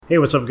Hey,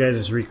 what's up, guys?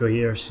 It's Rico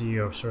here,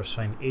 CEO of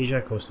SourceFind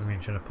Asia, host of the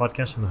Internet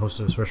Podcast, and the host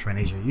of the SourceFind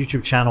Asia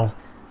YouTube channel.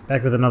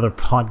 Back with another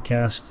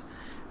podcast,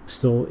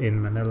 still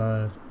in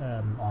Manila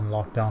on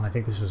lockdown. I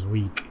think this is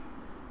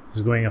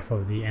going off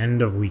of the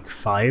end of week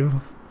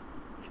 5.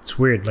 It's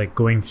weird, like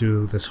going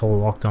through this whole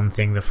lockdown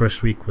thing. The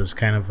first week was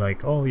kind of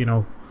like,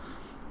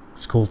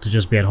 it's cool to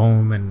just be at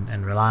home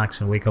and relax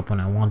and wake up when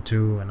I want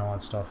to and all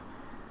that stuff.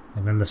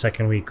 And then the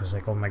second week was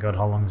like, oh my God,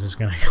 how long is this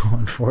going to go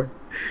on for?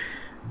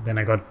 Then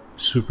I got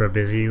super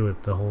busy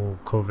with the whole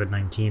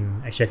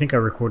COVID-19. Actually, I think I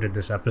recorded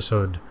this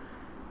episode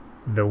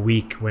the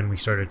week when we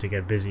started to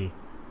get busy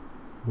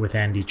with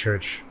Andy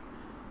Church.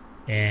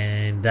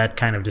 And that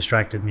kind of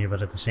distracted me,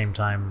 but at the same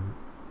time,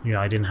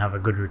 I didn't have a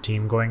good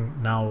routine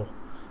going. Now,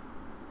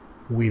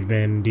 we've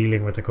been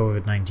dealing with the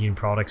COVID-19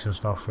 products and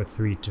stuff for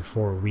 3 to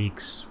 4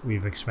 weeks.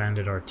 We've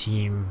expanded our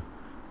team.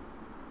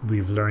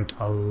 We've learned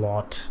a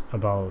lot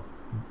about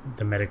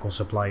the medical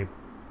supply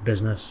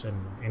business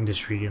and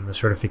industry and the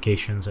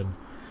certifications, and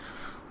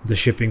the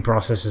shipping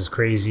process is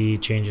crazy,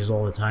 changes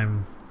all the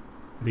time.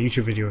 The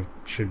YouTube video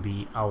should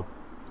be out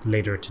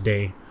later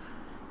today.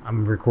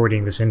 I'm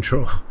recording this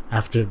intro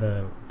after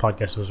the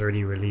podcast was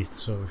already released,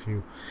 so if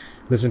you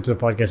listen to the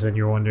podcast and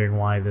you're wondering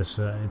why this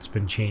it's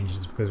been changed,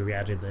 it's because we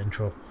added the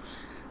intro.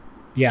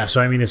 Yeah,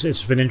 so I mean,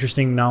 it's been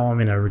interesting. Now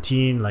I'm in a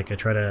routine. Like, I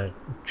try to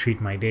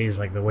treat my days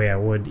like the way I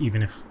would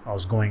even if I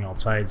was going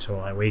outside. So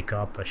I wake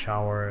up, I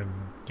shower,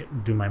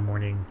 and do my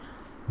morning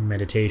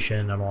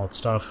meditation and all that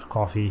stuff,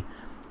 coffee,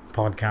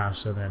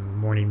 podcast, and then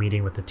morning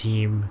meeting with the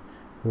team,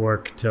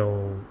 work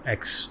till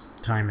X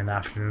time in the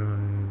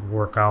afternoon,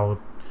 workout.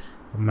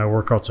 My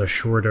workouts are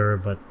shorter,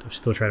 but I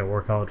still try to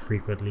work out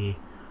frequently,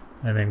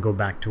 and then go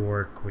back to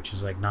work, which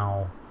is like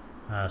now.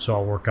 So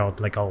I'll work out,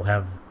 like I'll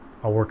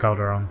work out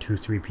around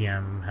 2-3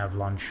 p.m., have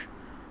lunch,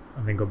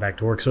 and then go back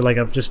to work. So like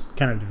I've just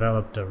kind of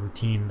developed a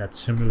routine that's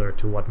similar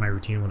to what my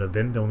routine would have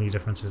been. The only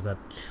difference is that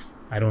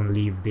I don't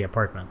leave the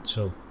apartment.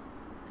 So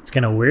it's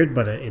kind of weird,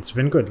 but it's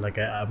been good. Like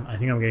I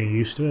think I'm getting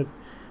used to it.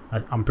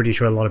 I'm pretty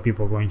sure a lot of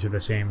people are going through the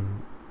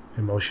same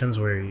emotions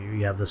where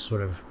you have this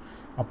sort of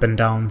up and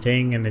down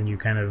thing, and then you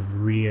kind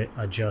of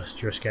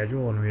readjust your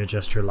schedule and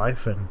readjust your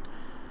life, and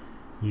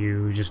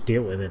you just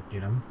deal with it,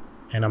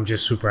 And I'm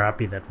just super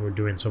happy that we're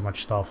doing so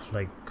much stuff,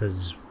 like,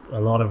 because a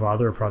lot of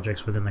other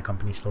projects within the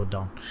company slowed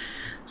down.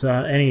 So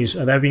anyways,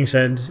 that being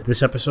said,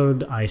 this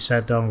episode I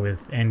sat down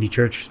with Andy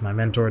Church, my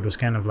mentor. It was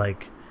kind of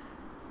like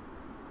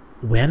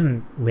we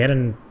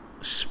hadn't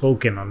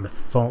spoken on the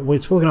phone.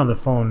 We'd spoken on the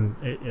phone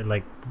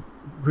like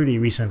pretty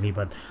recently,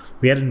 but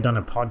we hadn't done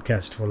a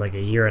podcast for like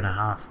a year and a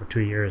half or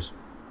 2 years,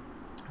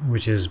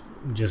 which is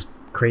just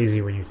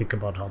crazy when you think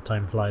about how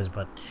time flies.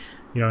 But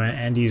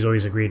Andy's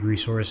always a great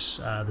resource.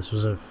 This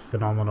was a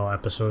phenomenal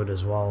episode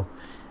as well,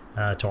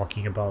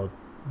 talking about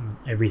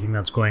everything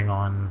that's going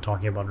on,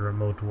 talking about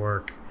remote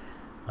work,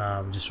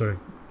 just sort of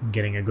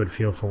getting a good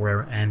feel for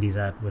where Andy's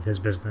at with his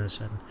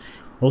business, and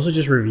also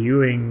just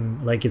reviewing.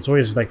 Like, it's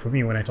always like, for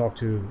me, when I talk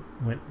to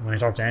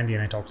Andy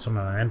and I talk to some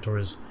of my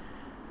mentors,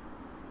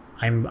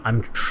 I'm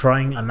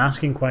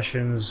asking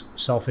questions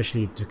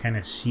selfishly to kind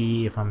of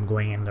see if I'm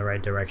going in the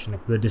right direction,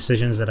 if the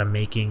decisions that I'm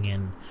making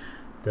and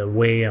the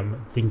way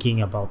I'm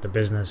thinking about the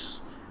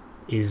business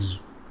is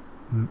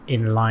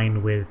in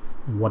line with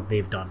what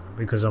they've done,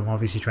 because I'm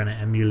obviously trying to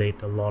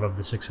emulate a lot of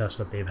the success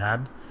that they've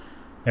had.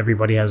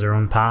 Everybody has their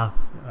own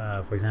path.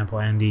 For example,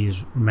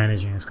 Andy's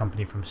managing his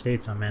company from the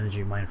States. I'm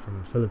managing mine from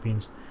the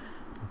Philippines.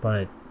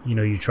 But,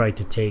 you try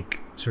to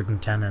take certain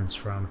tenets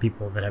from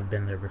people that have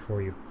been there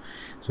before you.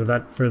 So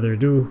without further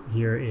ado,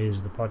 here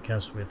is the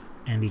podcast with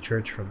Andy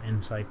Church from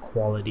Inside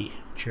Quality.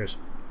 Cheers.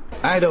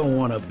 I don't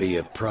want to be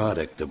a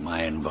product of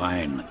my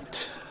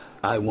environment.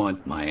 I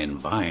want my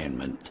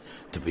environment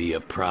to be a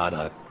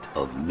product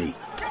of me.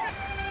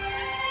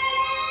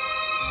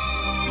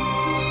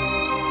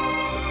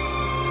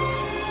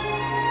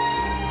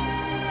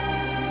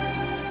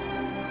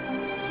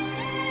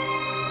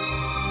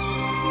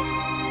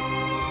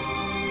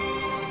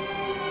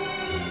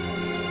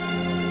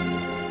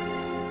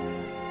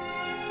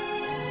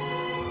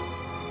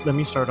 Let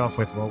me start off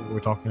with what we were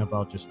talking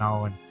about just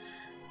now, and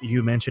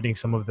you mentioning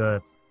some of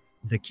the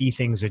key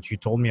things that you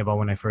told me about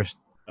when I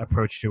first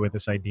approached you with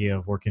this idea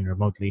of working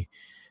remotely,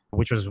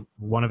 which was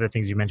one of the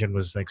things you mentioned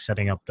was like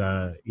setting up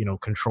the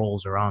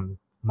controls around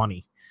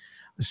money.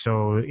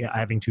 So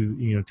having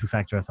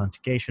two-factor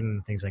authentication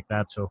and things like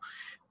that. So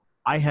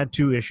I had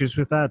 2 issues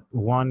with that.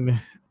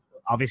 One,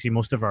 obviously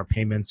most of our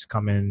payments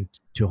come in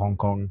to Hong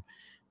Kong,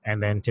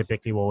 and then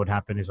typically what would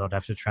happen is I'd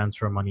have to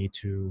transfer money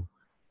to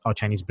our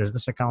Chinese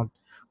business account.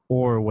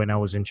 Or when I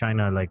was in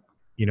China,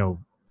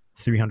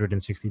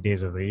 360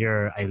 days of the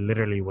year, I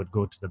literally would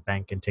go to the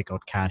bank and take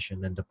out cash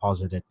and then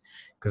deposit it,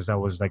 because that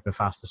was like the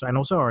fastest. And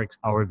also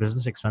our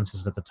business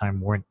expenses at the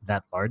time weren't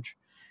that large,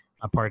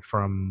 apart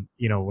from,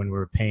 when we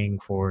were paying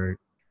for,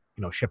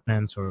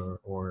 shipments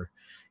or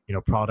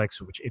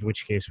products, in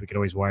which case we could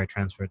always wire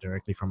transfer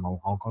directly from our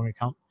Hong Kong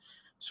account.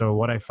 So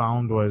what I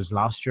found was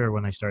last year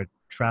when I started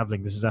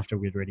traveling, this is after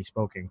we had already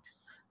spoken,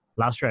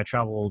 last year I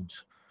traveled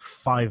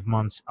 5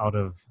 months out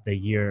of the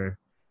year,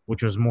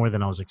 which was more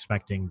than I was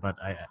expecting. But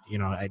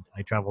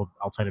I traveled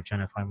outside of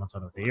China 5 months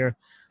out of the year.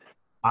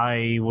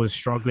 I was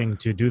struggling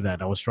to do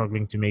that. I was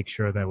struggling to make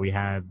sure that we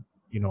had,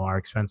 our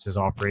expenses,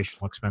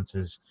 operational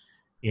expenses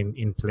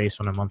in place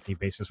on a monthly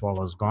basis while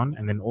I was gone.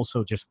 And then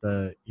also just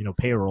the,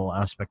 payroll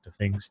aspect of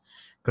things.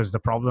 Because the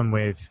problem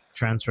with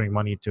transferring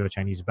money to a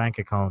Chinese bank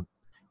account,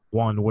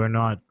 one,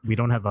 we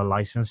don't have a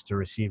license to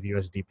receive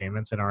USD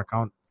payments in our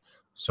account.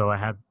 So I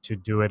had to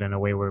do it in a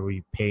way where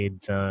we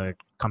paid the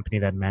company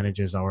that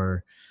manages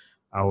our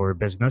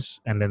business,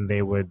 and then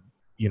they would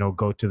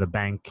go to the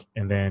bank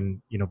and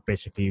then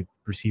basically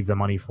receive the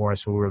money for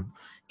us. So we were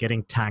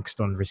getting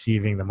taxed on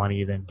receiving the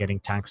money, then getting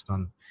taxed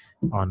on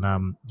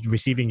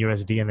receiving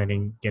USD, and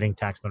then getting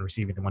taxed on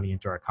receiving the money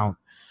into our account.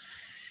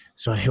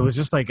 So it was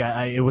just like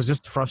it was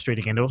just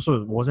frustrating, and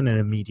also it wasn't an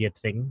immediate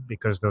thing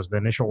because there was the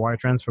initial wire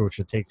transfer, which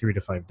would take 3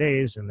 to 5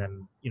 days, and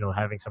then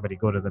having somebody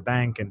go to the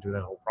bank and do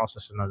that whole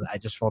process, and I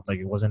just felt like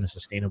it wasn't a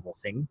sustainable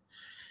thing.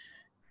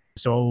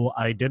 So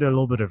I did a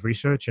little bit of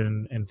research,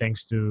 and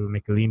thanks to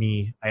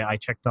Michelini, I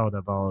checked out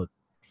about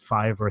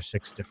 5 or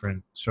 6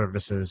 different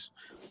services.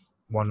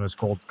 One was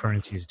called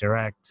Currencies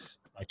Direct.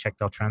 I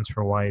checked out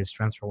TransferWise.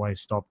 TransferWise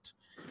stopped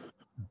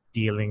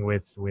dealing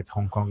with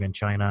Hong Kong and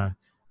China.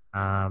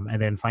 And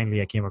then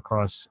finally I came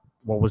across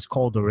what was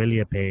called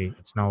Aurelia Pay.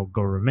 It's now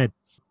GoRemit.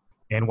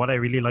 And what I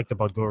really liked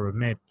about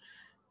GoRemit,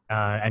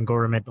 and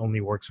GoRemit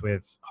only works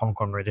with Hong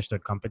Kong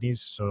registered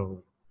companies.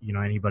 So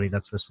anybody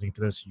that's listening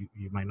to this,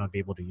 you might not be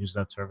able to use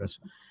that service,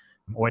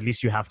 or at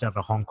least you have to have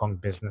a Hong Kong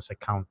business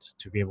account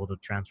to be able to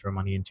transfer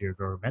money into your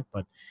GoRemit.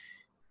 But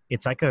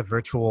it's like a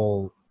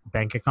virtual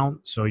bank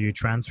account. So you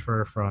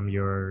transfer from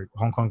your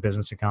Hong Kong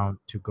business account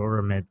to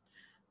GoRemit,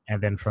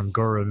 and then from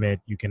GoRemit,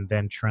 you can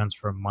then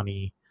transfer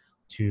money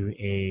to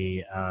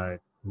a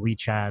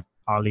WeChat,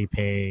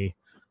 Alipay,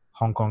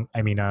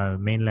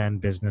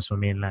 mainland business or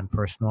mainland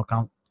personal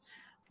account.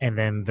 And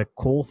then the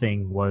cool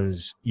thing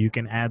was you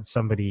can add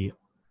somebody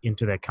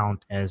into the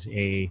account as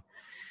a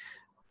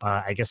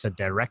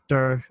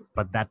director,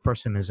 but that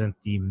person isn't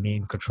the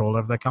main controller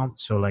of the account.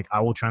 So like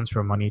I will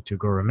transfer money to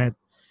GoRemit,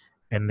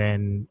 and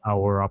then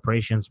our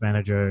operations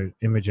manager,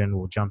 Imogen,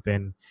 will jump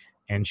in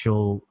and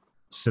she'll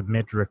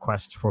submit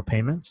requests for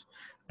payments.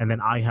 And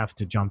then I have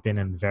to jump in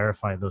and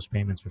verify those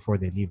payments before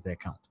they leave the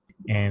account.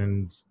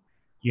 And,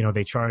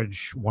 they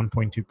charge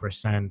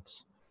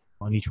 1.2%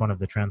 on each one of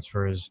the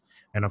transfers.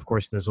 And of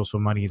course, there's also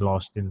money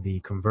lost in the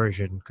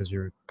conversion because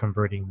you're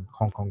converting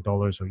Hong Kong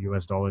dollars or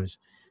US dollars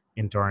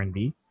into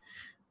RMB.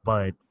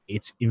 But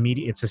it's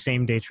immediate. It's a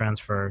same day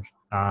transfer.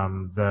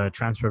 The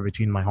transfer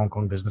between my Hong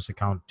Kong business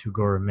account to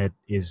GoRemit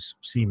is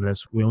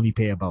seamless. We only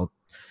pay about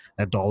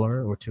 $1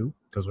 or $2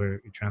 because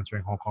we're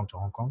transferring Hong Kong to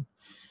Hong Kong.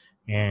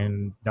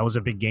 And that was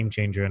a big game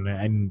changer.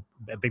 And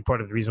a big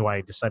part of the reason why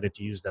I decided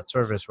to use that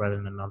service rather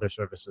than other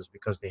services,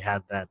 because they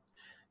had that,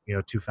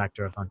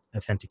 two-factor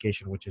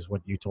authentication, which is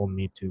what you told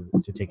me to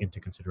take into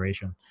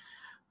consideration.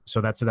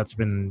 So that's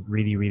been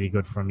really, really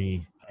good for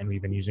me. And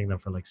we've been using them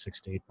for like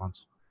 6 to 8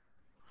 months.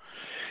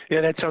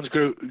 Yeah, that sounds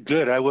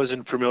good. I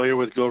wasn't familiar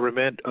with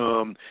GoRemit.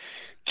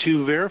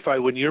 To verify,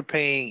 when you're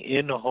paying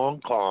in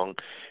Hong Kong,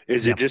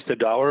 is it just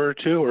 $1 or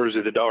 $2, or is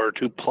it $1 or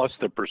 $2 plus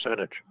the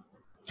percentage?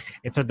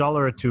 It's $1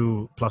 or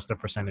 $2 plus the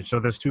percentage. So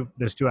there's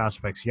two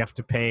aspects. You have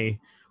to pay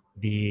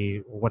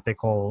what they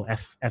call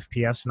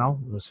FPS now,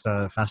 this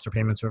faster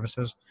payment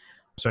services.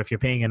 So if you're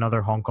paying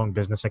another Hong Kong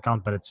business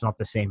account, but it's not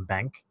the same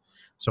bank.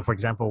 So for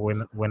example,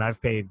 when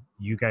I've paid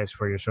you guys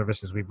for your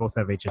services, we both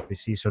have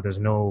HSBC, so there's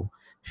no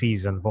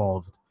fees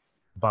involved.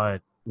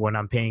 But when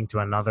I'm paying to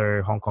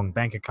another Hong Kong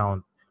bank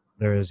account,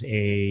 there's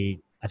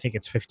I think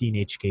it's 15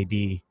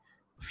 HKD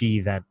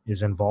fee that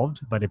is involved,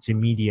 but it's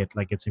immediate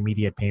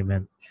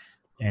payment.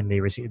 And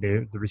they receive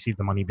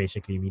the money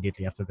basically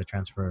immediately after the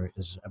transfer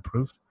is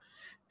approved.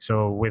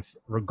 So with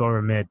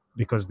GoRemit,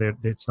 because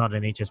it's not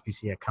an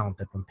HSBC account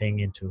that I'm paying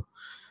into,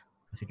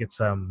 I think it's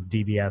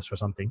DBS or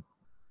something.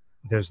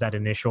 There's that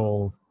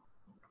initial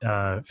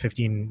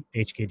 15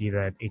 HKD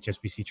that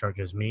HSBC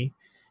charges me,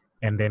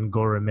 and then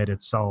GoRemit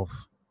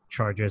itself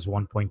charges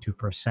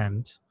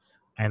 1.2%.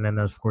 And then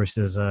of course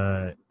there's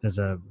a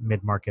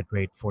mid-market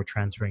rate for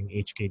transferring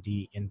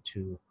HKD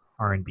into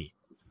RMB.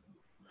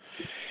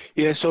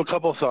 Yeah, so a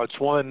couple of thoughts.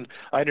 One,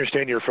 I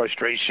understand your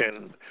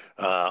frustration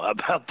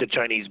about the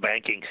Chinese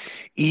banking.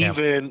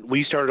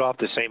 We started off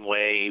the same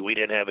way. We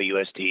didn't have a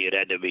USD. It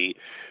had to be,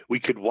 we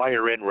could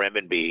wire in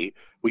renminbi.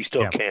 We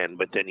still can,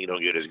 but then you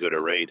don't get as good a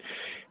rate.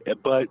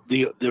 But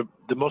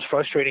the most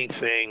frustrating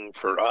thing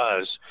for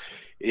us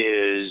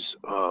is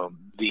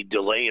the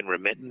delay in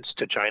remittance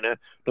to China.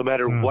 No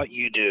matter what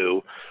you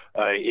do,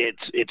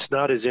 it's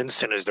not as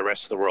instant as the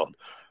rest of the world.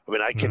 I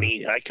mean,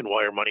 I can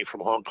wire money from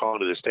Hong Kong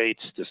to the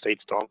States to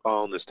Hong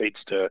Kong, the States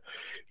to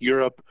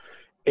Europe,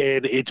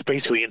 and it's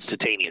basically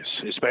instantaneous,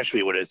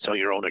 especially when it's on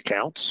your own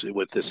accounts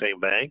with the same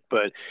bank.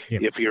 But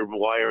if you're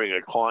wiring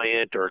a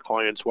client or a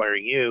client's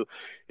wiring you,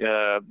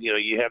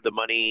 you have the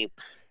money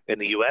in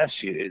the U.S.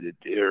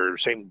 or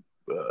same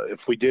if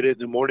we did it in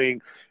the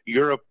morning,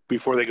 Europe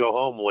before they go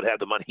home would have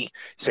the money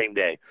same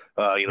day.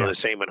 The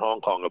same in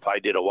Hong Kong. If I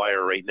did a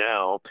wire right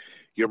now,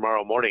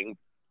 tomorrow morning,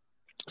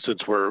 since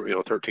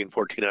we're 13,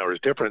 14 hours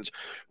difference,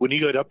 when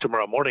you get up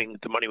tomorrow morning,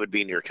 the money would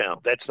be in your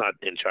account. That's not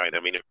in China. I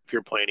mean, if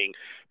you're planning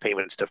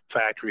payments to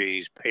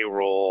factories,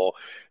 payroll,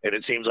 and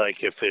it seems like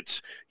if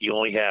you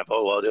only have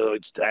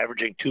it's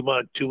averaging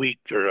 2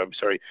 weeks, or I'm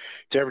sorry,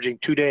 it's averaging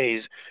 2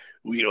 days.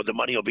 The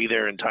money will be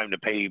there in time to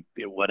pay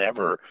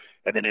whatever.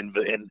 And then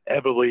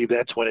inevitably,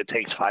 that's when it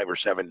takes 5 or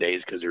 7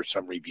 days because there's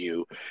some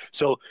review.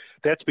 So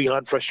that's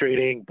beyond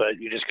frustrating, but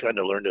you just kind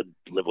of learn to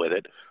live with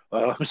it.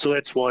 So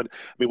that's one.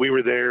 I mean, we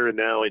were there, and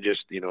now it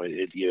just,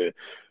 you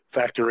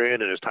factor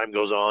in, and as time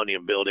goes on, you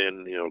build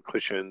in,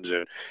 cushions,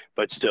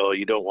 but still,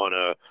 you don't want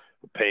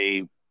to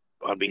pay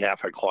on behalf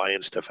of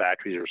clients to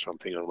factories or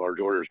something on large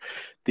orders.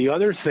 The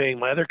other thing,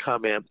 my other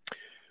comment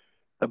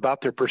about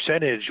their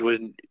percentage,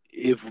 when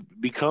it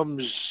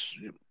becomes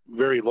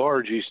very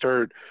large, you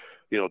start,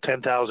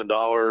 $10,000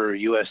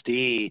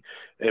 USD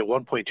at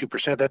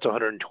 1.2%, that's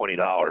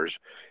 $120.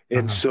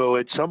 And so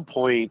at some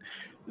point,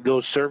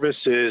 those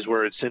services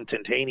where it's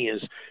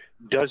instantaneous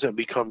doesn't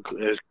become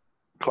as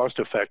cost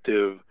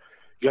effective.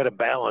 You got to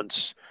balance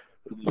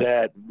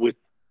that with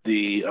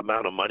the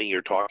amount of money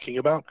you're talking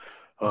about.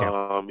 So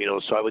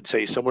I would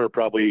say somewhere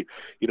probably,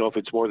 if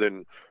it's more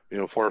than,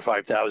 4,000 or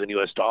 5,000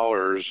 US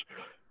dollars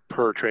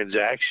per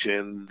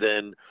transaction,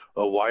 then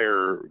a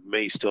wire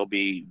may still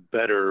be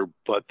better,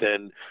 but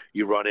then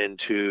you run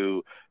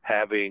into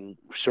having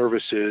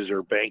services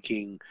or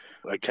banking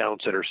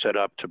accounts that are set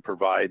up to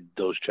provide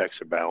those checks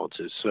and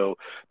balances. So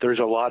there's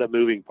a lot of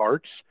moving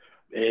parts,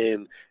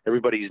 and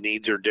everybody's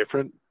needs are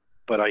different.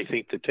 But I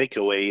think the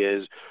takeaway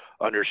is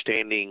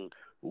understanding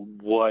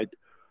what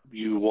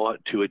you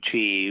want to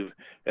achieve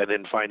and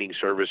then finding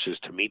services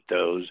to meet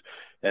those.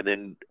 And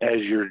then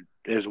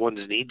as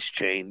one's needs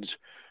change,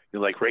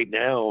 like right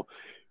now,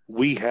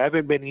 we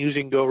haven't been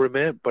using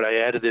GoRemit, but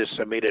I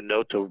made a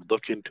note to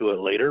look into it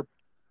later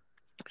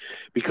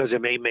because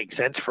it may make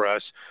sense for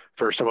us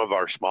for some of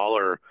our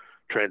smaller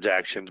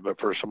transactions, but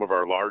for some of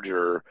our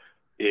larger,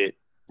 it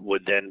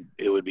would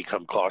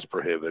become cost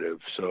prohibitive.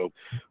 So,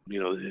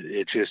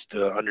 it's just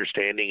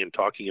understanding and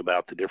talking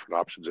about the different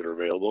options that are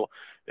available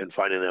and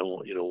finding that,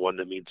 one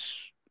that meets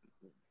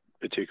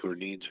particular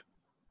needs.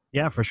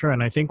 Yeah, for sure.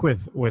 And I think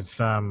with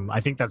I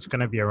think that's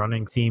going to be a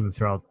running theme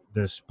throughout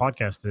this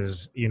podcast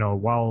is,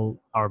 while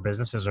our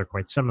businesses are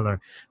quite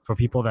similar, for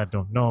people that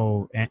don't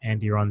know,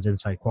 Andy runs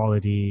Inside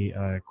Quality,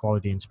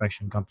 quality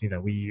inspection company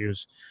that we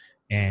use.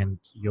 And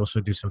you also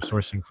do some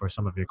sourcing for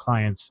some of your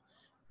clients.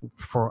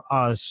 For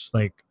us,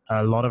 like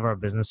a lot of our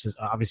businesses,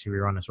 obviously we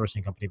run a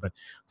sourcing company, but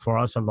for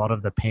us, a lot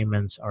of the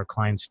payments our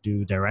clients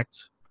do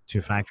direct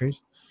to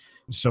factories.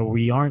 So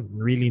we aren't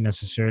really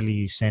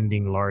necessarily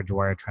sending large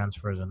wire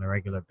transfers on a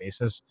regular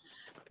basis.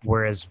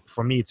 Whereas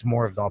for me, it's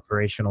more of the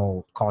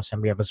operational costs,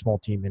 and we have a small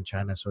team in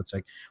China. So it's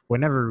like we're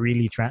never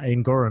really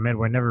in GoRemit,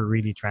 we're never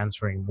really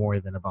transferring more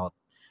than about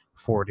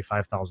 $4,000 to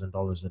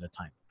 $5,000 at a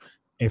time.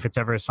 If it's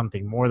ever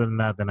something more than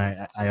that, then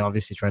I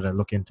obviously try to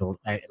look into.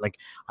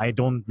 I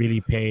don't really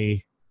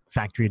pay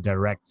factory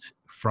direct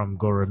from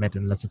GoRemit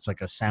unless it's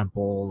like a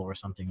sample or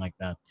something like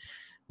that.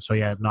 So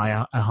yeah, no,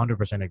 I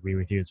 100% agree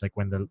with you. It's like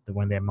when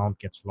the amount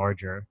gets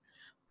larger,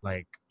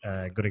 like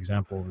a good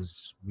example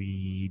is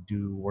we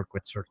do work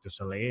with Cirque du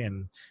Soleil,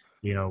 and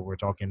we're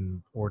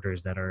talking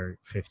orders that are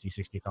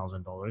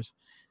 $50,000-$60,000,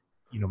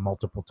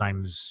 multiple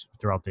times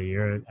throughout the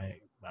year.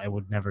 I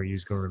would never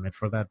use GoRemit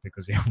for that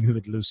because we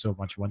would lose so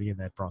much money in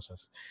that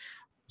process.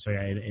 So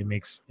yeah, it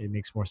makes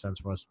more sense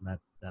for us in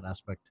that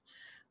aspect.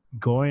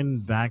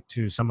 Going back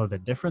to some of the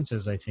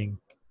differences, I think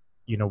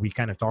we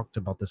kind of talked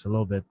about this a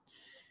little bit.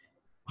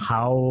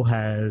 How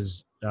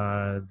has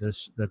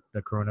the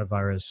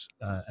coronavirus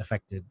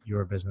affected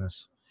your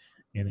business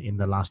in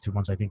the last 2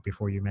 months? I think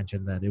before you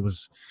mentioned that there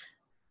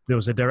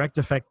was a direct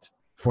effect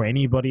for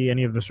any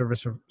of the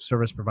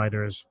service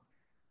providers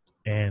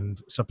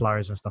and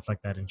suppliers and stuff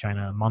like that in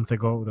China a month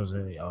ago. There was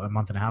a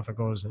month and a half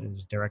ago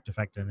is direct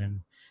effect, and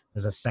then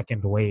there's a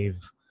second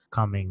wave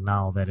coming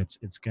now that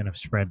it's going to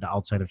spread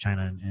outside of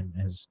China and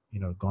has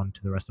gone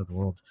to the rest of the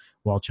world,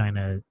 while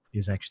China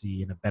is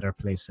actually in a better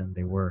place than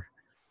they were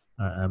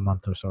a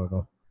month or so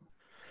ago.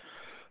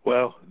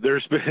 Well,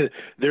 there's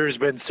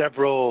been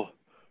several.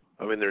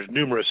 I mean, there's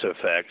numerous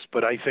effects,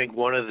 but I think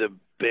one of the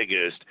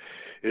biggest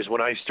is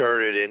when I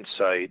started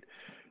Insight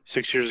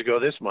 6 years ago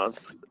this month.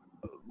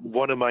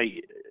 One of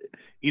my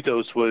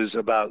ethos was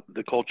about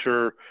the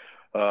culture.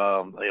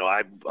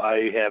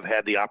 I have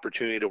had the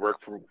opportunity to work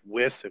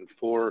with and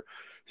for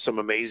some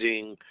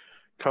amazing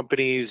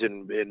companies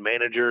and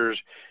managers,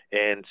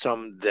 and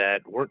some that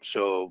weren't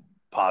so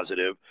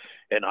positive.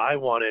 And I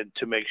wanted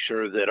to make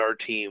sure that our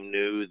team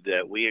knew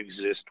that we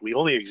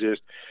only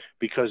exist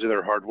because of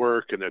their hard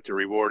work and that they're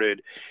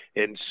rewarded.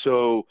 And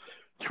so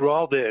through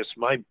all this,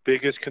 my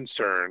biggest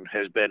concern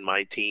has been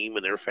my team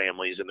and their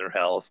families and their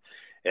health.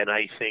 And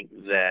I think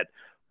that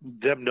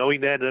them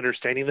knowing that and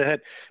understanding that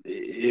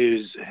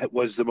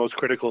was the most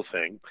critical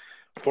thing.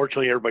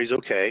 Fortunately, everybody's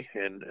okay,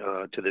 and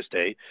to this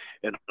day,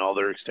 and all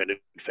their extended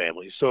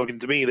families. So, I mean,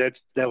 to me,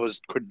 that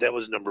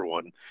was number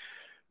one.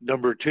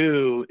 Number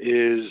two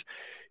is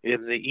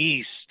in the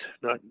East,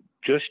 not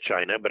just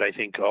China, but I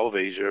think all of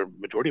Asia,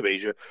 majority of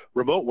Asia,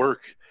 remote work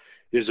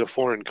is a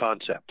foreign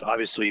concept.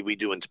 Obviously, we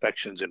do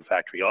inspections and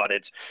factory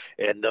audits,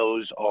 and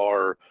those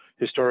are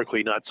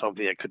historically not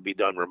something that could be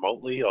done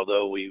remotely,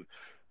 although we've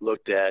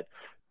looked at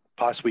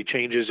possibly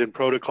changes in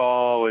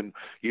protocol and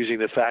using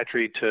the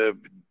factory to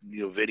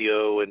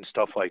video and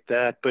stuff like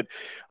that. But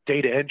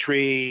data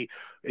entry,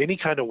 any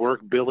kind of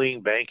work,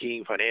 billing,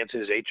 banking,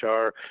 finances,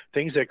 HR,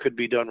 things that could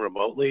be done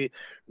remotely.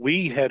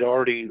 We had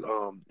already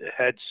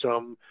had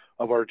some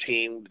of our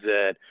team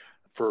that,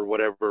 for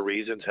whatever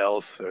reasons,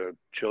 health,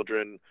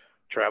 children,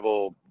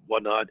 travel,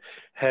 whatnot,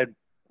 had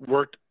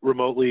worked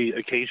remotely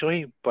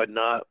occasionally, but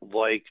not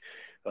like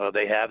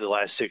they have the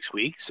last 6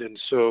 weeks. And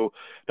so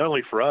not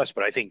only for us,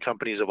 but I think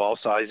companies of all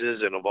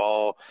sizes and of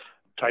all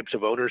types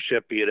of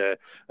ownership, be it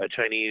a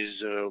Chinese,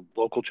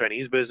 local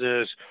Chinese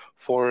business,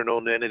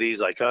 foreign-owned entities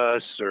like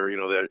us, or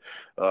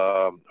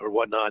or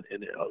whatnot,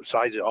 and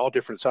sizes, all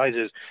different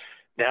sizes.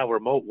 Now,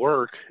 remote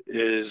work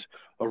is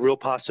a real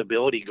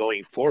possibility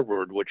going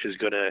forward, which is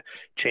going to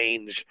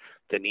change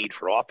the need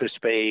for office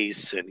space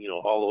and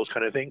all those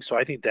kind of things. So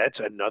I think that's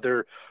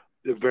another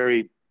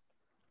very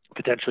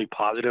potentially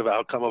positive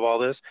outcome of all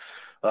this.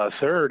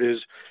 Third is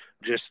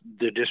just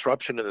the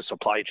disruption in the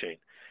supply chain.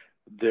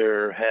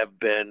 There have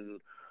been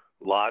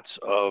lots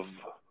of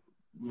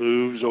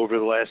moves over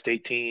the last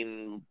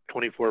 18,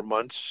 24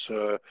 months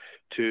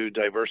to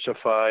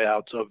diversify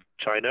out of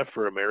China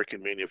for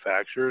American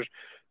manufacturers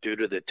due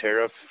to the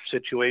tariff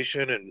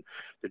situation and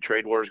the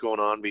trade wars going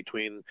on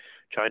between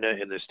China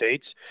and the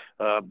States.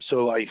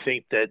 So I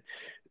think that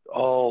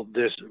all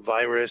this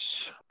virus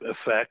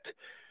effect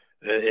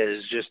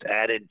is just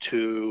added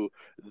to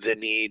the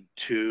need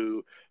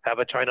to have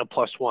a China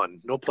plus one.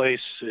 No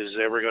place is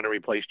ever going to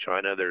replace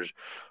China. There's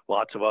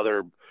lots of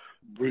other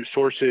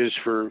sources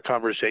for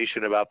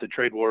conversation about the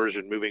trade wars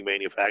and moving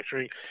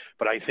manufacturing.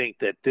 But I think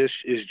that this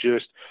is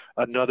just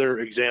another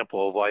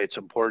example of why it's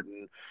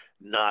important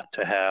not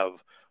to have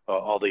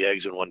all the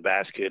eggs in one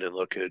basket and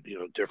look at,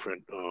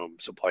 different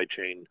supply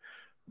chain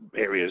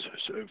areas.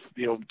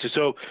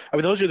 So I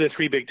mean, those are the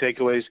three big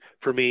takeaways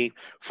for me.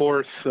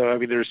 Fourth,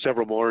 there's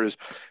several more,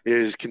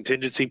 is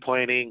contingency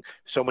planning.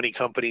 So many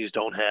companies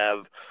don't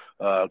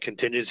have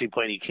contingency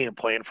planning. You can't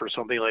plan for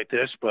something like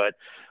this, but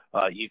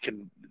you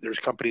can. There's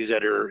companies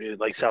that are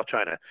like South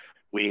China.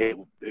 We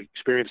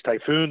experienced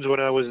typhoons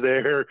when I was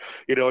there,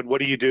 and what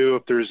do you do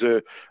if there's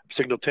a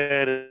signal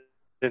 10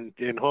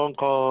 in Hong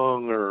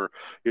Kong or,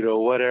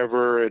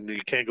 whatever, and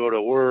you can't go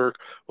to work?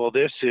 Well,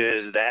 this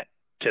is that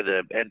to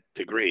the nth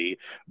degree,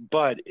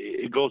 but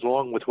it goes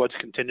along with what's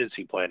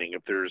contingency planning.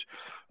 If there's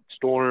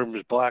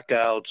storms,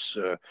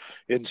 blackouts,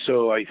 and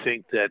so I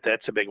think that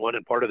that's a big one.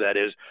 And part of that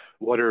is,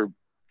 what are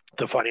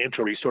the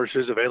financial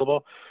resources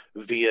available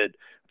via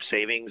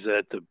savings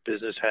that the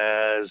business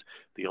has,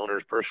 the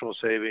owner's personal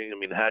saving? I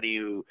mean, how do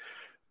you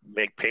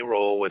make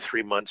payroll with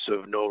 3 months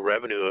of no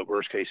revenue at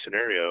worst case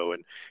scenario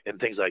and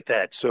things like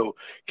that? So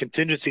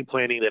contingency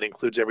planning that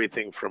includes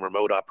everything from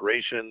remote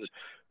operations,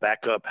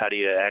 backup, how do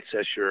you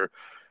access your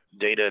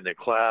data in the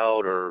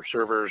cloud or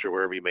servers or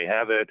wherever you may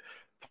have it,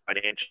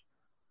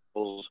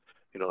 financials,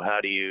 how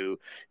do you,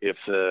 if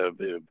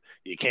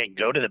you can't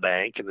go to the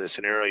bank in the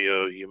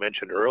scenario you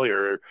mentioned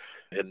earlier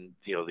in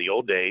the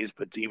old days,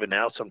 but even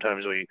now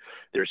sometimes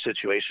there's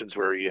situations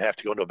where you have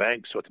to go to a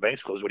bank, so if the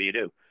bank's closed, what do you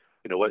do?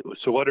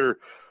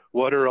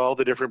 What are all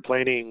the different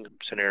planning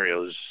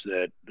scenarios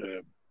that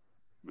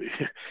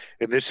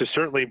and this has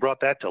certainly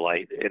brought that to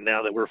light. And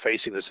now that we're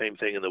facing the same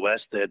thing in the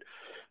West, that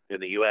in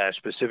the U.S.,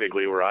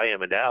 specifically where I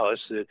am in Dallas,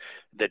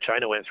 that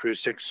China went through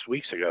 6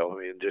 weeks ago.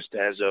 I mean, just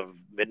as of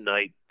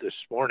midnight this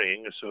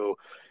morning, so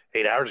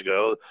 8 hours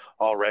ago,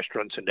 all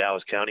restaurants in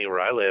Dallas County where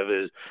I live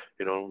is,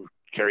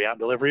 carry out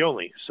delivery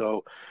only.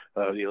 So,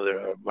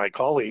 my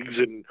colleagues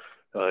and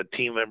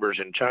team members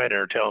in China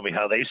are telling me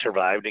how they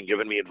survived and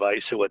giving me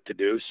advice of what to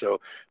do. So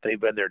they've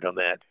been there, done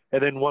that.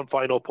 And then one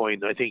final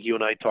point, and I think you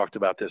and I talked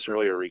about this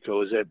earlier,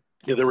 Rico, is that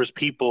there was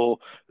people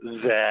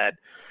that,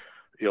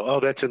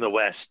 that's in the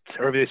West,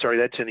 or sorry,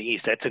 that's in the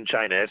East, that's in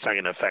China, that's not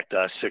going to affect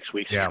us 6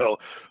 weeks ago.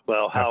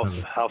 Well,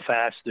 how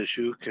fast the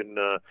shoe can,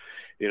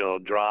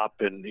 drop,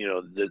 and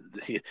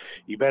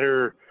you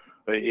better,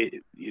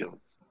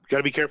 got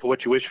to be careful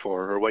what you wish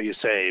for or what you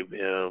say,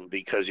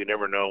 because you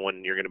never know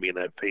when you're going to be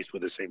faced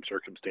with the same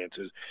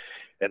circumstances.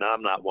 And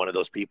I'm not one of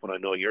those people, and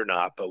I know you're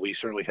not, but we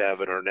certainly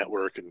have in our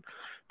network and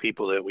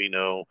people that we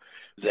know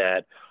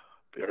that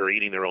are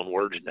eating their own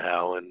words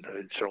now, and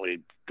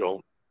certainly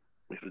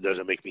it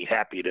doesn't make me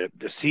happy to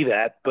see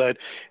that, but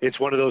it's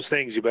one of those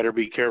things. You better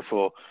be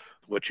careful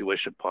what you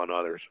wish upon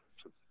others.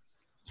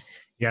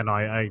 Yeah, no,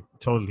 I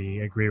totally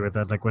agree with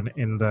that. Like when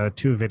in the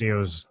 2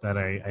 videos that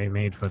I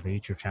made for the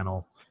YouTube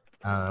channel,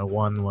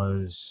 One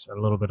was a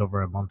little bit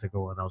over a month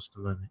ago when I was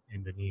still in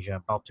Indonesia,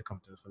 about to come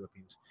to the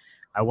Philippines.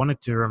 I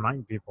wanted to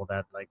remind people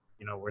that, like,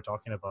 we're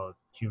talking about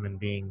human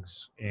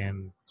beings,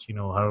 and,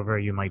 however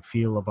you might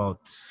feel about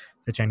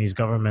the Chinese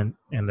government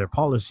and their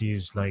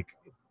policies, like,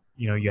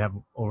 you have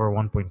over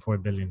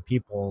 1.4 billion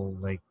people.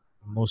 Like,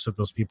 most of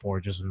those people are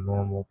just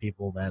normal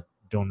people that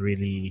don't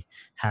really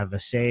have a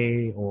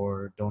say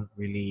or don't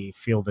really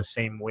feel the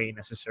same way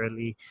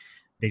necessarily.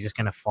 They just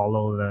kind of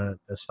follow the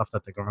stuff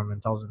that the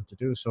government tells them to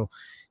do. So,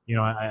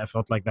 I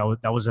felt like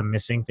that was a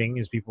missing thing,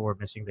 is people were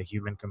missing the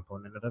human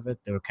component of it.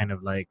 They were kind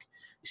of like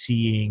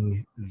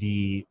seeing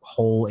the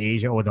whole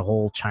Asia or the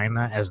whole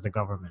China as the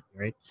government,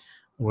 right?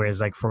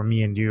 Whereas, like, for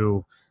me and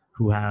you,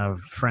 who have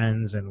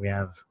friends, and we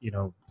have,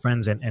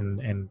 friends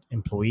and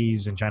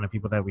employees in China,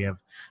 people that we have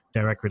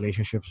direct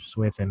relationships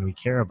with and we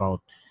care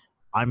about,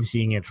 I'm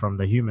seeing it from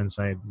the human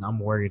side. And I'm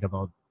worried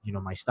about,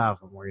 my staff.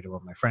 I'm worried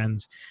about my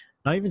friends.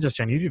 Not even just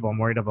Chinese people. I'm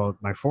worried about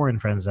my foreign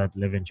friends that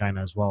live in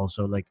China as well.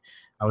 So, like,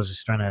 I was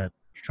just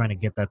trying to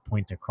get that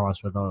point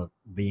across without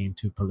being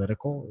too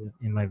political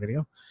in my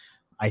video.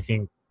 I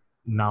think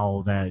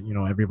now that,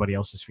 everybody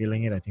else is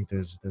feeling it, I think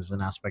there's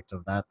an aspect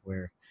of that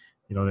where,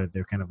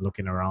 they're kind of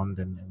looking around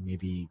and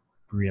maybe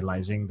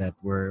realizing that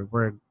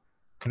we're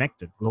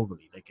connected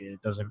globally. Like,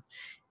 it doesn't,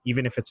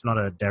 even if it's not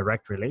a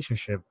direct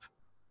relationship,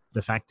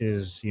 the fact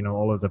is,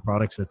 all of the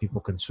products that people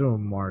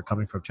consume are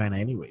coming from China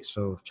anyway.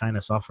 So if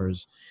China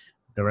suffers,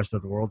 the rest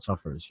of the world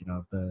suffers,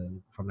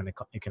 from an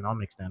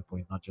economic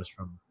standpoint, not just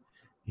from,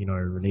 a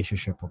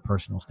relationship or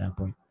personal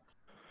standpoint.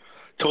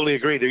 Totally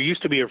agree. There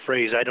used to be a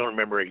phrase, I don't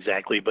remember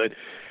exactly, but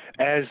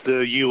as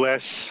the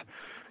U.S.,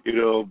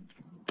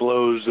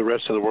 blows the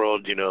rest of the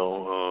world,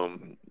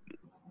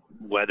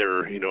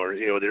 weather,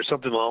 or there's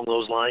something along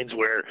those lines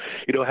where,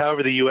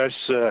 however the U.S.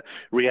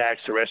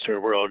 Reacts, the rest of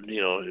the world,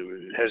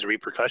 has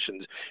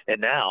repercussions.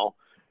 And now,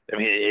 I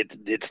mean,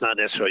 it's not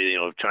necessarily,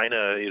 if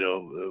China,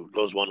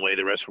 goes one way,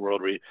 the rest of the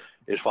world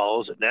it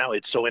follows. Now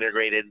it's so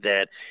integrated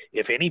that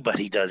if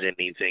anybody does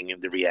anything,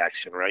 the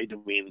reaction, right? I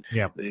mean,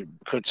 Yeah.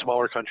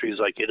 Smaller countries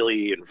like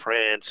Italy and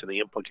France and the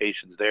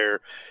implications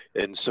there.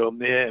 And so,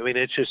 I mean,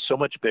 it's just so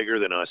much bigger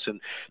than us.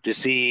 And to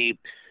see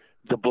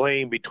the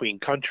blame between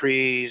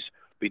countries,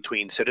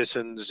 between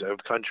citizens of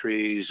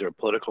countries or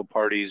political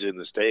parties in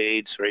the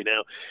States right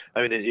now.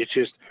 I mean, it's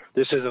just,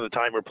 this isn't the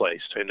time or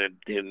place. And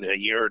in a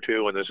year or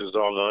two, when this is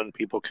all gone,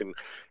 people can,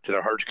 to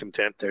their heart's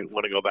content, they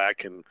want to go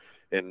back and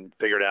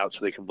figure it out so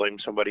they can blame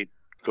somebody.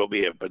 Go be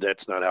it. But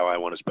that's not how I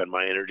want to spend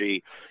my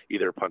energy,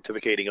 either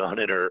pontificating on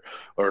it or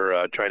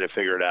trying to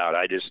figure it out.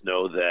 I just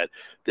know that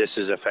this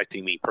is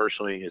affecting me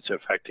personally. It's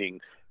affecting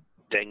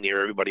dang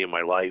near everybody in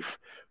my life.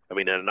 I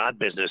mean, in a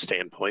non-business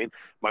standpoint,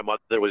 my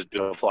mother was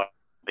doing a fly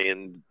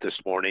in this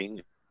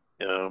morning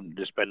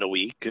to spend a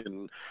week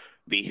and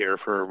be here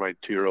for my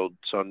 2-year-old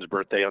son's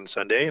birthday on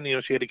Sunday, and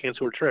she had to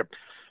cancel her trip,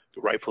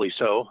 rightfully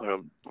so,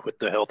 with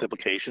the health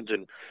implications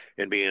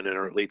and being in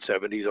her late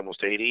 70s,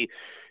 almost 80.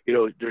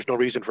 There's no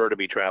reason for her to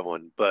be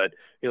traveling, but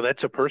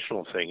that's a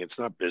personal thing. It's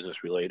not business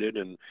related,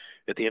 and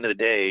at the end of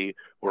the day,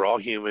 we're all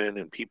human,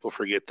 and people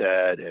forget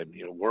that, and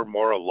we're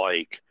more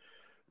alike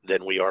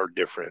than we are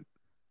different.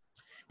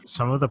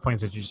 Some of the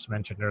points that you just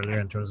mentioned earlier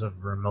in terms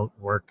of remote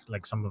work,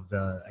 like some of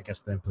the, I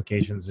guess, the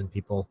implications in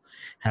people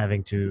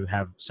having to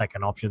have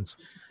second options.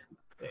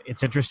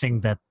 It's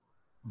interesting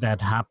that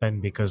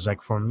happened because,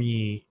 like, for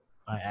me,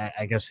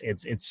 I guess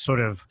it's sort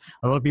of,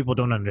 a lot of people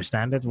don't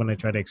understand it when I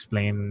try to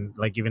explain,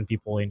 like, even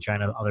people in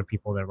China, other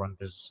people that run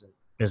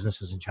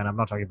businesses in China. I'm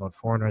not talking about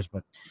foreigners,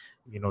 but,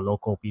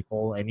 local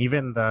people, and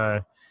even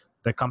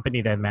the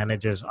company that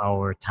manages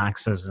our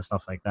taxes and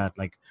stuff like that.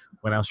 Like,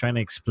 when I was trying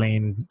to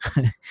explain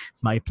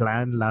my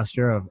plan last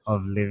year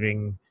of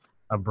living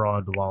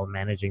abroad while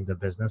managing the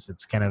business,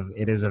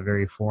 it is a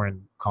very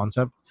foreign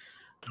concept.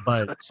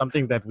 But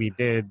something that we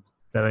did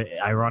that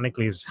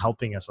ironically is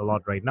helping us a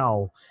lot right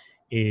now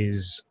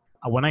is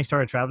when I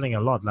started traveling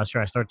a lot last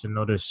year, I started to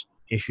notice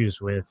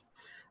issues with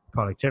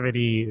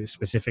productivity.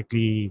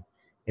 Specifically,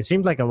 it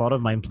seemed like a lot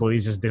of my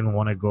employees just didn't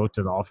want to go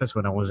to the office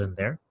when I wasn't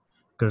there,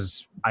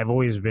 because I've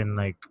always been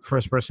like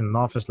first person in the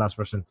office, last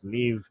person to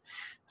leave.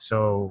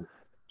 So,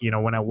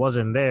 when I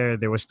wasn't there,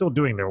 they were still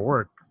doing their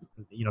work.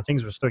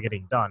 Things were still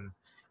getting done.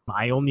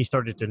 I only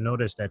started to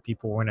notice that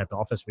people weren't at the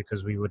office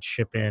because we would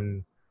ship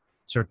in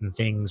certain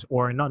things,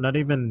 or not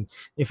even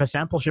if a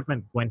sample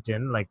shipment went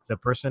in, like the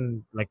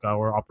person, like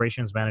our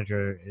operations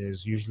manager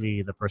is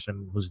usually the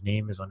person whose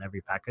name is on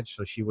every package,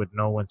 so she would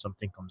know when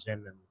something comes in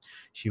and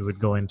she would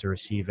go in to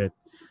receive it.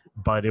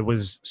 But it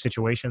was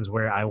situations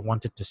where I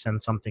wanted to send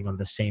something on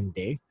the same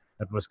day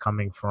that was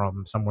coming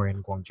from somewhere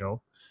in Guangzhou,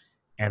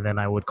 and then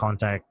I would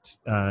contact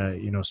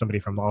somebody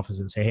from the office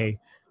and say, hey,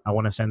 I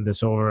want to send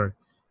this over,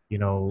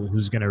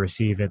 who's going to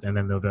receive it? And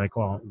then they'll be like,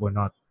 well,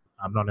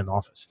 I'm not in the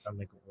office. I'm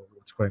like,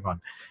 what's going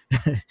on?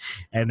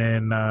 And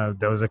then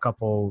there was a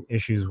couple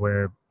issues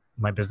where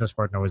my business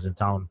partner was in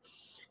town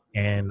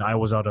and I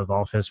was out of the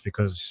office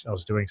because I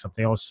was doing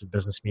something else, a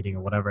business meeting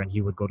or whatever, and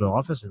he would go to the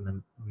office and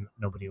then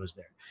nobody was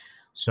there.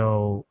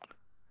 So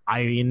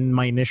in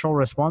my initial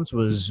response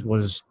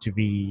was to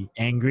be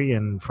angry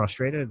and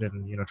frustrated,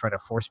 and try to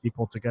force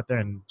people to get there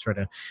and try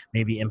to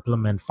maybe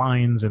implement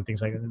fines and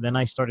things like that. And then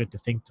I started to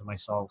think to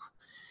myself,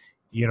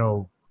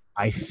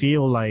 I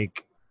feel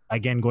like,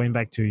 again, going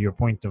back to your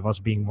point of us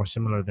being more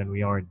similar than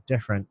we are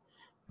different,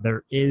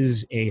 there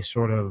is a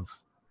sort of,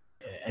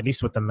 at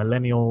least with the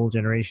millennial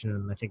generation,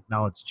 and I think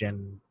now it's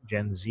Gen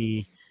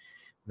Z,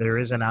 there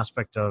is an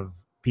aspect of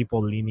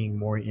people leaning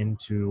more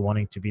into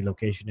wanting to be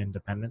location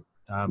independent.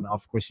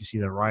 Of course, you see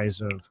the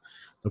rise of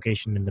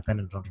location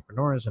independent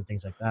entrepreneurs and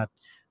things like that.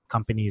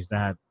 Companies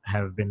that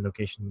have been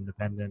location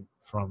independent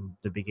from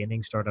the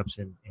beginning, startups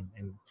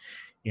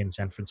in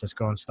San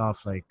Francisco and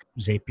stuff like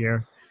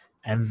Zapier.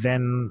 And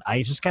then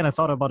I just kind of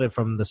thought about it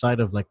from the side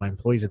of like my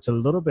employees. It's a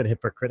little bit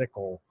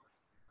hypocritical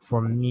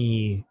for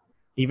me,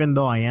 even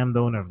though I am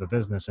the owner of the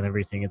business and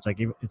everything. It's like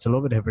it's a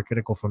little bit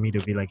hypocritical for me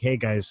to be like, hey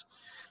guys,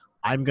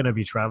 I'm going to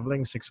be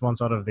traveling 6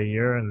 months out of the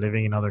year and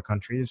living in other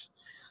countries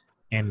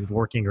and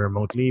working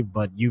remotely,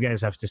 but you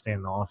guys have to stay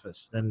in the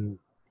office. Then,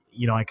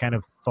 I kind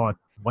of thought,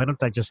 why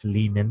don't I just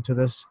lean into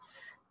this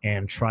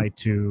and try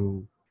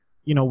to,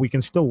 we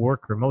can still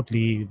work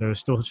remotely. There's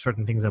still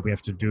certain things that we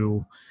have to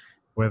do,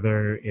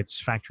 whether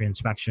it's factory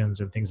inspections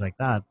and things like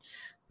that,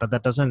 but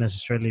that doesn't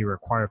necessarily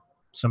require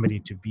somebody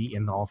to be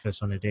in the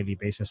office on a daily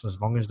basis.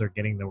 As long as they're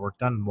getting their work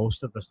done,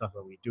 most of the stuff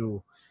that we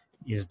do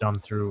is done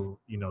through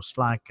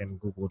Slack and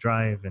Google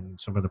Drive and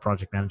some of the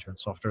project management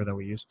software that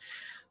we use.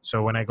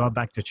 So when I got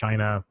back to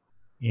China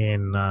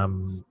in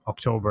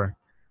October,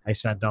 I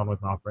sat down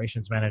with my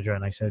operations manager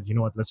and I said, you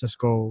know what, let's just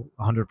go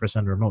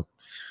 100% remote.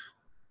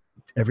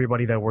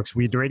 Everybody that works,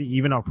 we'd already,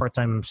 even our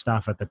part-time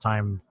staff at the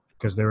time,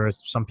 because there were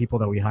some people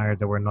that we hired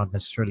that were not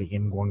necessarily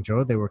in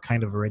Guangzhou, they were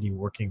kind of already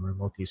working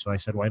remotely. So I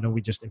said, why don't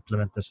we just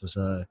implement this as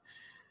a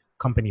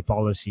company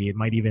policy? It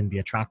might even be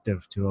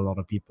attractive to a lot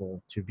of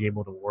people to be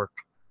able to work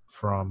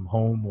from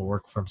home or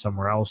work from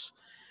somewhere else.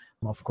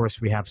 Of course,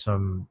 we have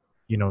some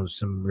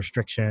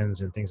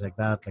restrictions and things like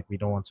that. Like, we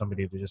don't want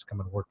somebody to just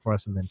come and work for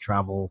us and then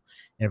travel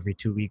every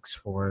 2 weeks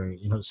for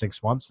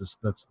 6 months.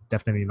 That's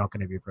definitely not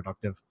going to be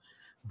productive.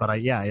 But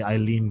I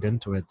leaned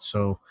into it.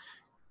 So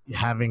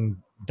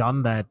having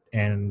done that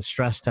and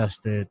stress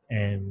tested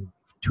and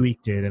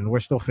tweaked it, and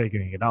we're still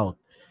figuring it out,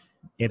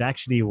 it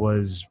actually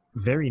was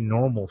very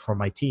normal for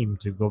my team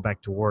to go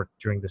back to work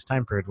during this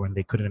time period when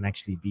they couldn't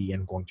actually be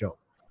in Guangzhou.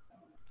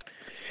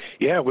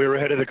 Yeah, we were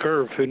ahead of the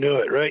curve. Who knew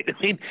it, right?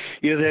 I mean,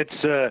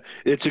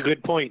 it's a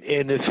good point.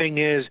 And the thing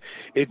is,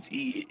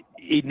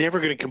 it's never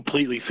going to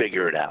completely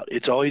figure it out.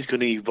 It's always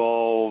going to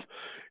evolve.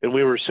 And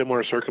we were a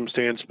similar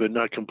circumstance, but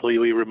not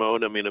completely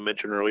remote. I mean, I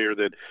mentioned earlier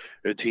that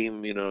a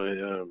team,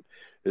 in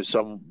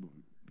some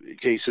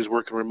cases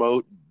working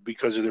remote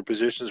because of their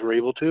positions were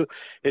able to.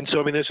 And so,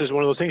 I mean, this is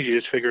one of those things you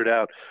just figure it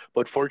out.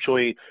 But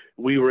fortunately,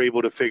 we were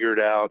able to figure it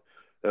out.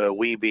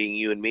 We being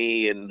you and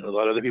me and a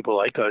lot of other people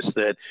like us,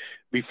 that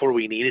before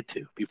we needed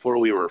to, before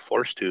we were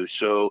forced to.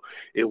 So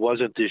it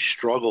wasn't this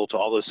struggle to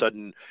all of a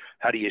sudden,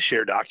 how do you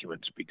share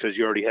documents? Because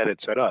you already had it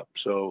set up.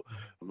 So,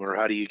 or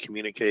how do you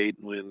communicate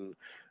when,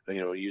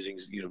 using,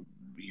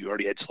 you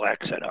already had Slack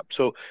set up.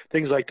 So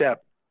things like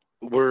that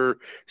were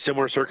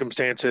similar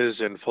circumstances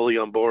and fully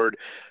on board.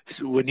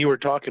 So when you were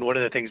talking, one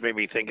of the things made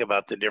me think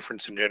about the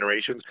difference in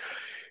generations.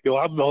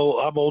 I'm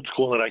old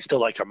school and I still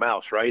like a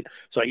mouse, right?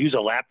 So I use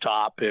a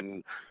laptop,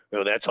 and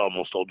that's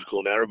almost old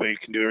school now. Everybody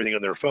can do everything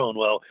on their phone.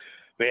 Well,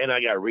 man, I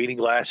got reading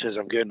glasses.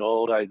 I'm getting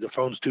old. The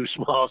phone's too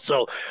small,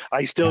 so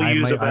I still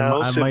use a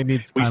mouse. I might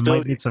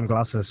need some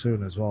glasses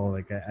soon as well.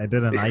 Like I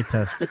did an eye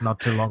test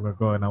not too long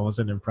ago, and I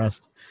wasn't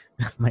impressed.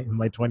 my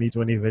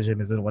 20/20 vision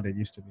isn't what it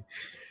used to be.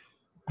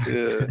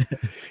 Yeah.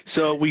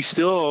 So we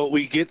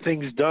get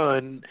things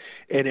done,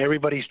 and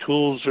everybody's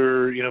tools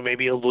are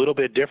maybe a little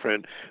bit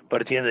different,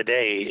 but at the end of the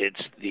day,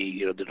 it's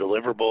the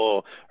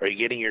deliverable. Are you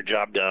getting your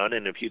job done?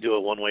 And if you do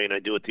it one way and I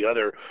do it the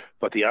other,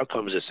 but the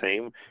outcome is the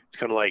same, it's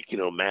kind of like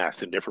math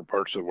in different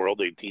parts of the world.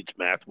 They teach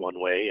math one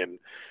way and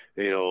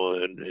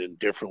in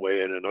a different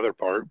way in another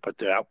part, but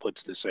the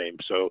output's the same.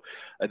 So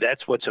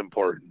that's what's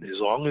important. As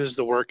long as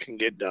the work can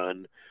get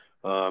done.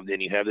 Then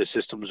you have the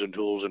systems and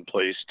tools in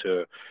place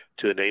to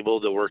enable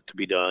the work to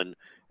be done,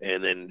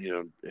 and then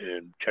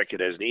and check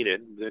it as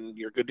needed. Then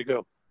you're good to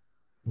go.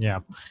 Yeah,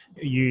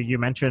 you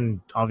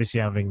mentioned obviously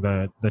having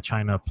the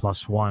China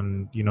plus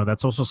one.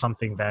 That's also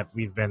something that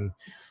we've been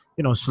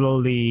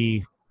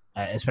slowly,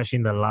 especially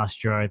in the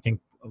last year. I think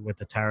with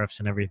the tariffs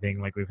and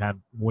everything, like we've had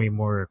way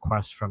more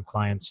requests from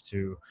clients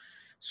to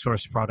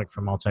source product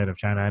from outside of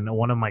China. And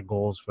one of my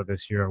goals for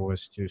this year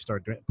was to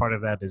start doing. Part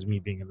of that is me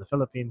being in the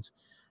Philippines.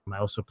 I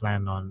also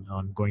plan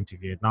on going to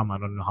Vietnam. I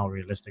don't know how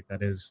realistic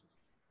that is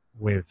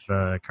with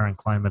the current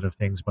climate of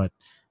things, but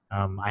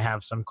I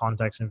have some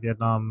contacts in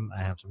Vietnam.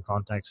 I have some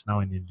contacts now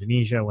in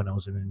Indonesia. When I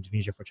was in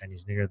Indonesia for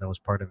Chinese New Year, that was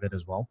part of it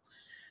as well.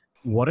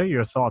 What are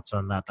your thoughts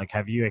on that? Like,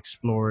 have you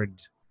explored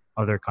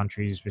other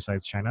countries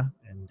besides China?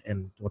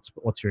 And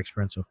what's your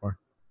experience so far?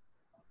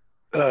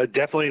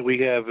 Definitely, we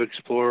have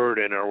explored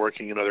and are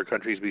working in other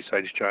countries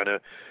besides China.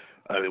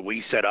 I mean,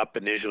 we set up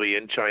initially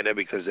in China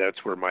because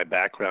that's where my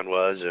background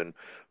was, and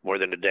more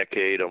than a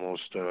decade,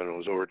 almost, it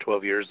was over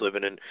 12 years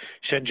living in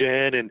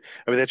Shenzhen. And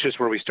I mean, that's just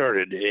where we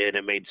started. And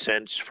it made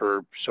sense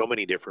for so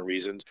many different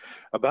reasons.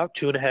 About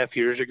 2.5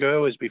 years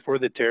ago, is before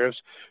the tariffs,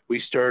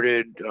 we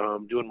started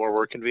doing more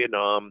work in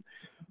Vietnam.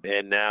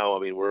 And now,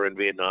 I mean, we're in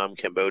Vietnam,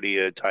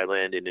 Cambodia,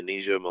 Thailand,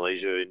 Indonesia,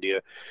 Malaysia,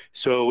 India.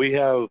 So we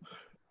have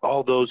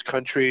all those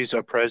countries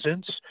a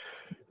presence.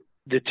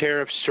 The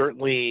tariffs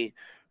certainly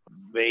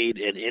made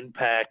an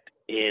impact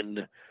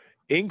in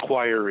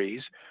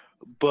inquiries,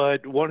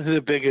 but one of the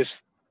biggest,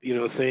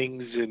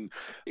 things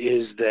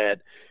is that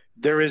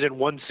there isn't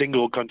one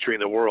single country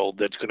in the world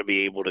that's going to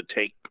be able to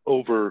take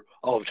over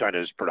all of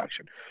China's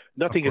production.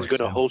 Nothing is going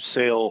to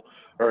wholesale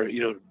or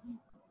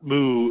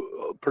move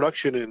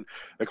production and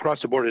across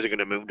the board isn't going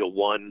to move to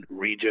one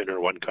region or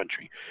one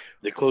country.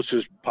 The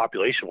closest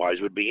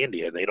population-wise would be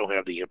India, and they don't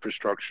have the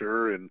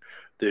infrastructure and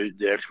the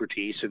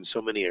expertise in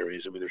so many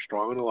areas. I mean, they're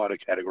strong in a lot of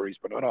categories,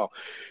 but not all.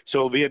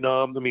 So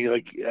Vietnam, I mean,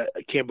 like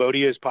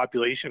Cambodia's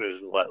population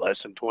is less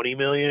than 20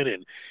 million,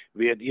 and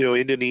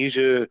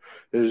Indonesia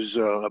is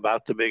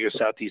about the biggest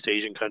Southeast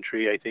Asian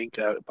country, I think,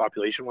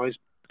 population-wise.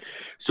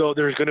 So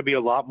there's going to be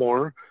a lot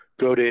more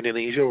go to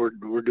Indonesia.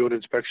 We're doing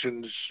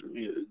inspections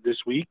this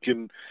week,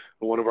 and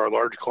one of our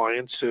large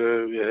clients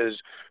has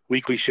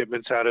weekly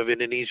shipments out of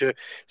Indonesia.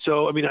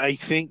 So, I mean, I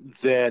think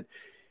that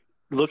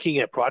looking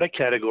at product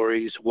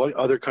categories, what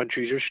other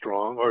countries are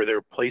strong, or there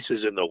are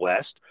places in the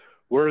West,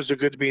 where is the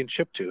goods being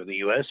shipped to? In the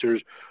U.S.,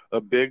 there's a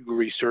big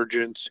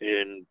resurgence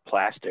in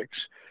plastics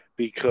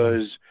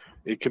because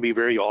it can be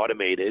very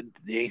automated.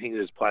 Anything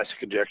that's plastic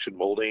injection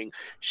molding,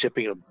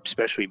 shipping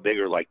especially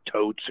bigger like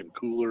totes and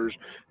coolers,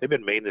 they've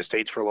been made in the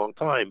States for a long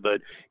time,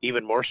 but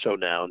even more so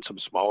now in some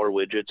smaller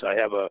widgets. I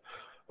have a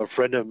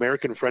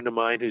American friend of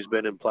mine who's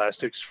been in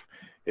plastics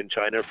in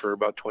China for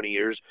about 20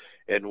 years,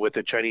 and with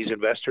a Chinese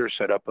investor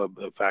set up a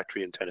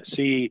factory in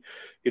Tennessee.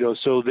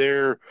 So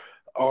there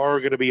are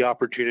going to be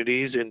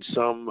opportunities in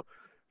some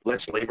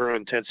less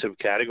labor-intensive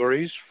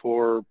categories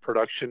for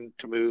production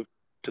to move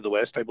to the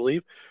West, I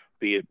believe,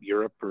 be it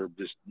Europe or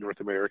just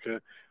North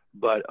America.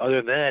 But other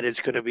than that, it's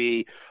going to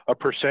be a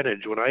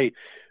percentage. When I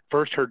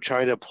first heard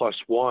China plus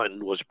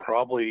one was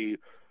probably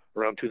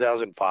around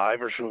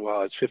 2005 or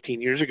so. It's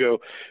 15 years ago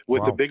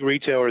with the big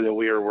retailer that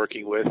we are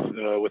working with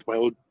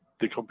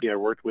the company I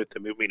worked with to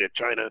move me to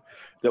China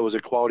that was a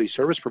quality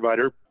service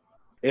provider.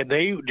 And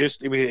they just,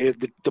 I mean,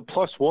 the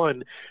plus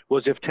one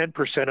was if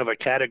 10% of a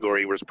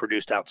category was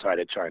produced outside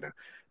of China.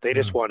 They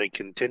just wanted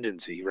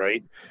contingency,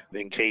 right?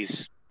 In case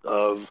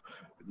of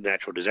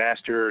natural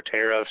disaster,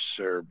 tariffs,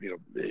 or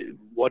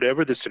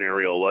whatever the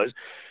scenario was.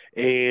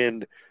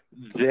 And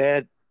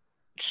that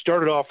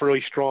started off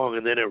really strong,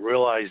 and then it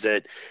realized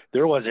that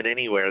there wasn't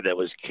anywhere that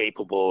was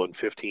capable in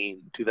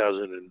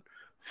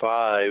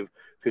 2005,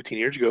 15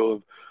 years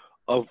ago,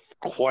 of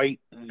quite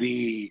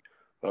the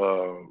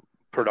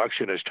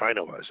production as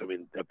China was. I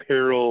mean,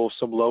 apparel,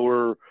 some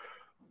lower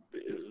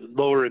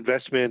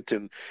investment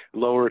and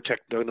lower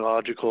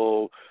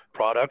technological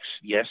products,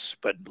 yes,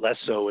 but less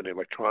so in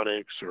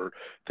electronics or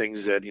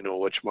things that,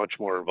 much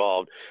more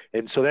involved.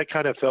 And so that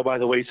kind of fell by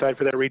the wayside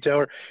for that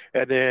retailer.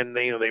 And then,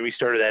 they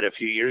restarted that a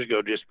few years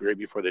ago, just right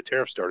before the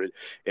tariff started.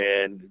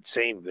 And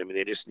same, I mean,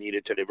 they just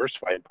needed to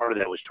diversify. And part of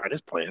that was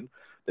China's plan,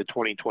 the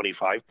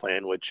 2025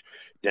 plan, which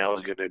now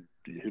is going to,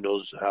 who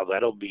knows how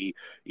that'll be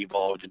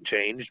evolved and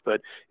changed.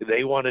 But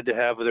they wanted to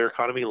have their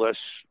economy less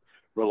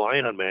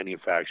reliant on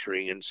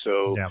manufacturing. And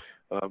so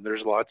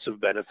there's lots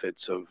of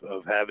benefits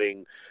of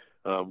having,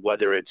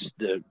 whether it's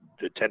the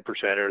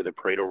 10% or the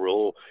Pareto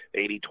rule,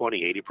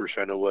 80-20,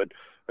 80% of what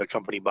a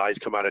company buys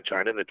come out of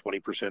China and the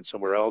 20%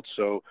 somewhere else.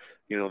 So,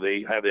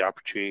 they have the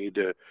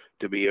opportunity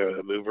to be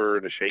a mover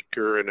and a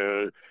shaker in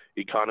a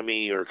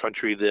economy or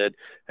country that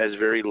has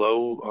very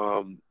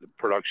low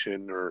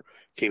production or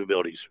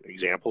capabilities.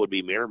 Example would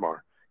be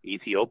Myanmar,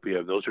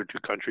 Ethiopia. Those are two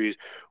countries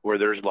where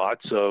there's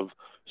lots of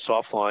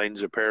soft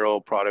lines,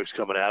 apparel products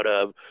coming out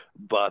of,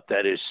 but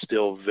that is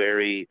still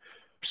very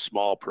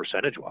small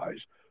percentage-wise.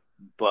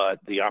 But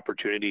the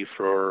opportunity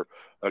for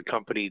a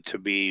company to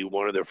be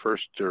one of the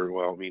first,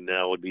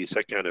 now would be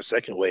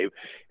second wave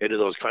into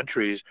those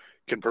countries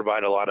can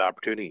provide a lot of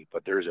opportunity.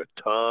 But there's a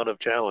ton of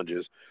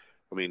challenges.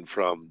 I mean,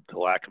 from the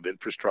lack of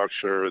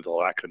infrastructure, the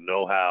lack of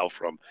know-how,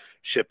 from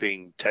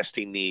shipping,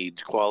 testing needs,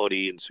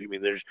 quality, and so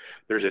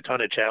there's a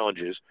ton of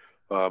challenges.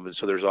 And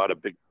so there's a lot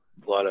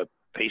of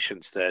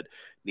patience that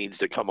needs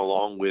to come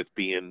along with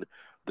being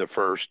the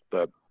first.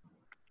 But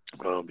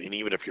and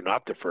even if you're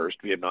not the first,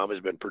 Vietnam has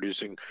been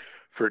producing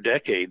for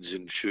decades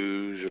in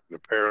shoes and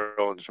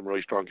apparel and some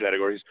really strong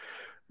categories.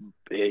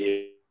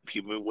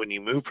 When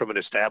you move from an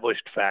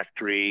established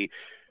factory,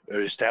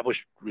 or established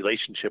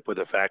relationship with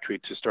a factory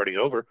to starting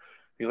over,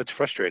 it's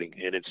frustrating.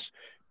 And it's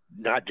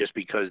not just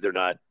because they're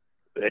not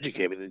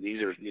educated. I mean,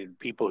 these are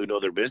people who know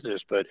their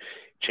business, but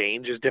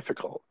change is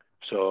difficult.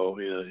 So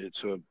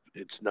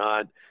it's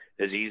not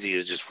as easy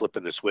as just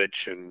flipping the switch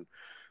and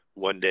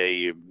one day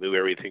you move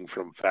everything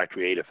from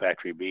factory A to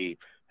factory B.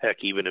 Heck,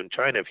 even in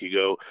China, if you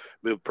go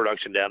move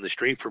production down the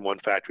street from one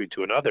factory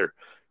to another,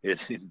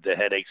 the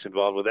headaches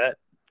involved with that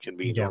can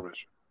be Yeah. enormous.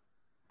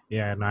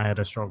 Yeah, and I had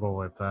a struggle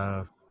with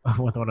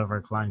with one of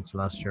our clients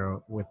last year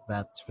with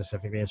that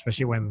specifically,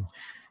 especially when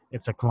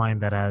it's a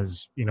client that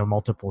has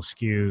multiple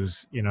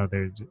SKUs,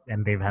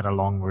 and they've had a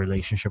long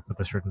relationship with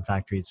a certain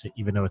factory. So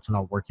even though it's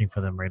not working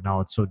for them right now,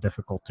 it's so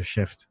difficult to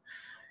shift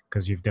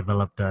because you've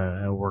developed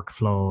a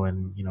workflow,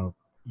 and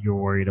you're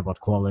worried about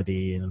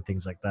quality and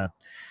things like that.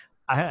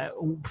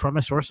 From a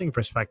sourcing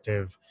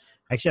perspective,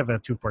 I actually have a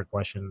two-part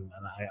question,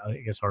 and I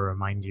guess I'll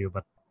remind you.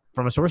 But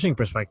from a sourcing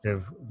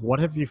perspective, what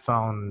have you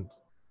found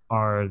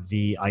are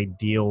the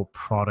ideal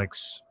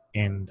products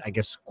and I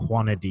guess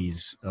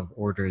quantities of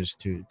orders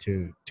to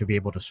be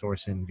able to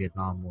source in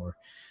Vietnam or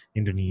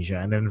Indonesia?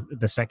 And then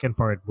the second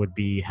part would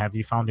be, have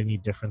you found any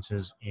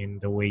differences in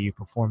the way you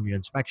perform your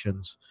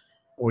inspections,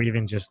 or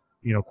even just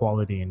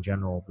quality in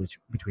general,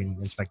 between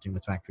inspecting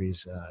the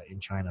factories in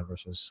China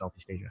versus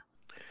Southeast Asia?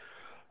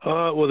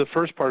 Well, the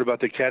first part about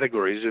the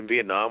categories in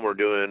Vietnam, we're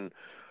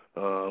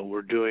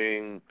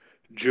doing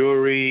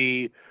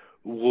jewelry,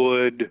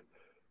 wood,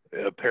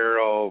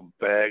 apparel,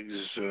 bags,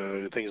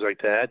 things like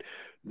that.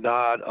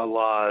 Not a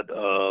lot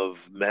of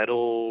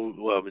metal.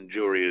 Well, in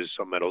jewelry is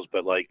some metals,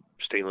 but like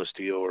stainless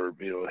steel or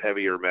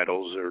heavier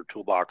metals or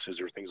toolboxes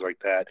or things like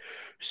that.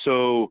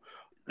 So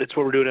that's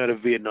what we're doing out of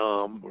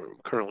Vietnam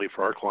currently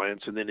for our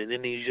clients. And then in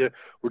Indonesia,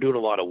 we're doing a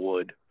lot of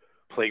wood,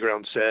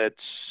 playground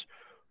sets,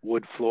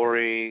 wood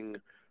flooring.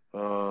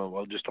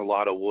 Just a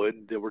lot of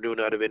wood that we're doing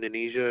out of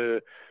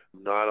Indonesia.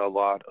 Not a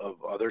lot of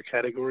other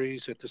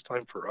categories at this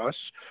time for us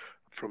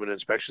from an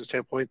inspection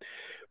standpoint.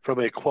 From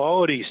a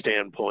quality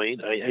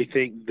standpoint, I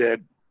think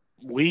that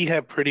we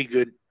have pretty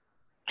good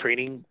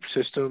training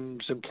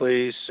systems in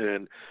place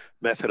and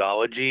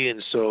methodology.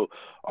 And so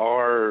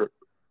our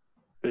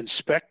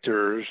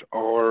inspectors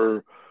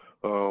are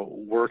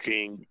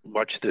working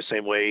much the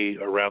same way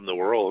around the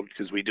world,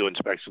 because we do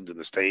inspections in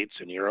the States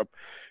and Europe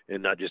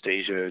and not just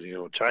Asia,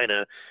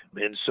 China.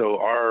 And so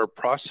our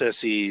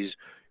processes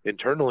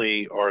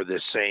internally are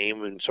the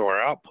same, and so our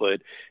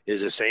output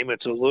is the same.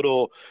 It's a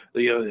little,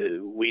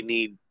 we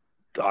need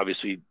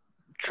obviously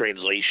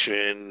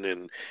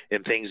translation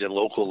and things in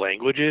local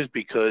languages,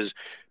 because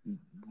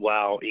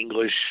while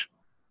English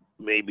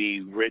may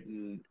be read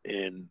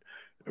and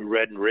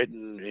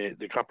written,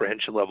 the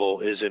comprehension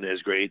level isn't as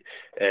great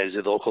as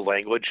the local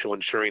language. So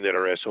ensuring that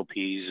our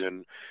SOPs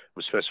and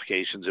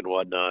specifications and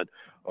whatnot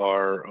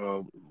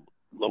are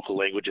local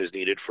languages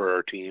needed for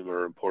our team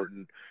are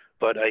important.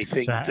 But I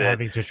think so that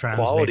having to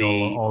translate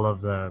quality, all of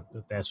the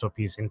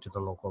SOPs into the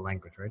local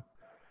language, right?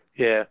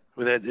 Yeah, I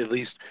mean, at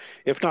least,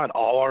 if not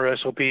all our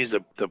SOPs,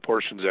 the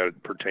portions that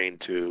pertain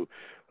to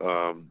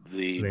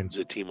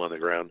the team on the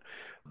ground.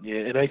 Yeah,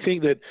 and I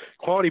think that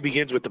quality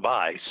begins with the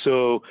buy.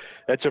 So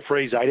that's a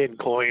phrase I didn't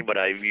coin, but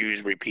I've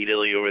used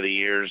repeatedly over the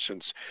years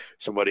since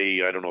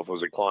somebody, I don't know if it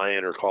was a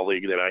client or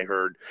colleague that I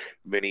heard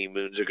many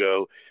moons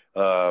ago,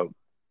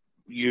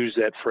 use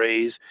that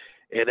phrase.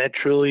 And that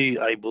truly,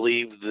 I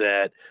believe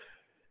that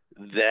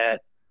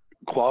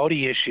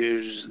quality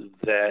issues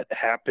that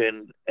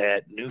happen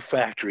at new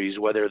factories,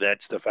 whether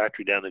that's the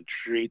factory down the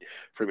street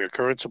from your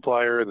current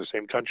supplier in the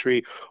same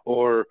country,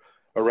 or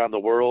around the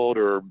world,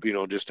 or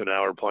just an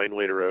hour plane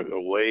wait or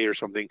away or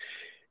something,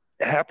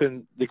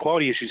 the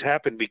quality issues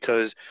happen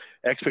because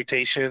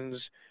expectations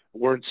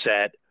weren't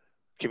set,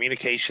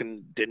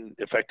 communication didn't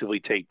effectively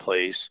take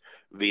place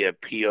via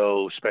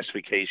PO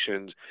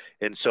specifications.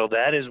 And so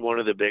that is one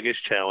of the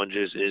biggest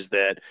challenges, is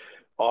that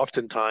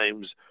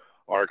oftentimes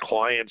our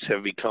clients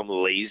have become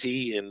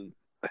lazy in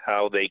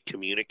how they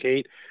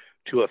communicate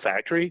to a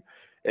factory.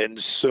 And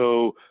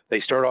so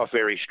they start off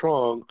very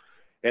strong,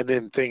 and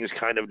then things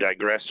kind of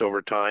digress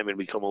over time and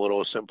become a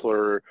little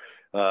simpler.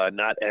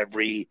 Not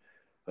every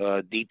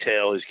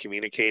detail is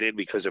communicated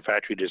because the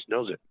factory just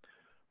knows it.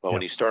 But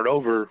when you start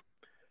over,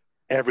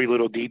 every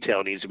little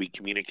detail needs to be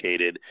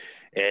communicated.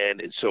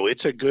 And so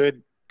it's a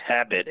good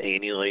habit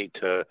annually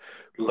to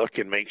look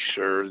and make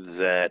sure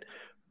that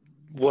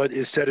what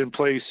is set in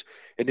place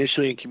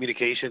initially in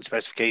communication,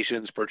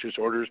 specifications, purchase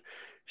orders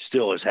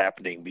still is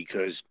happening,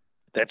 because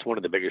that's one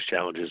of the biggest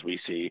challenges we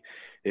see,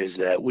 is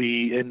that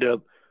we end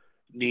up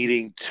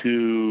needing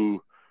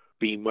to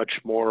be much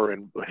more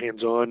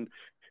hands-on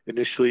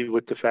initially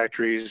with the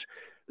factories,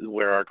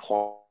 where our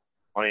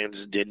clients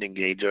didn't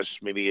engage us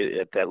maybe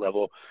at that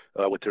level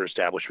with their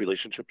established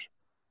relationships.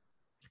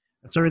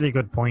 That's a really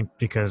good point,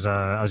 because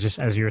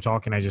as you were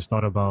talking, I just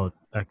thought about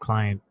a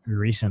client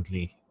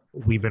recently.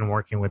 We've been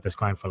working with this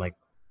client for like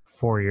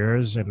 4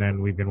 years, and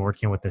then we've been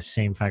working with the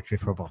same factory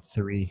for about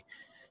 3.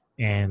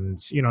 And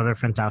they're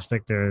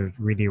fantastic. They're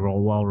really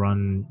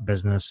well-run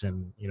business,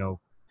 and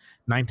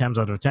 9 times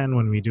out of 10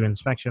 when we do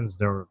inspections,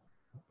 there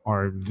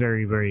are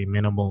very, very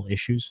minimal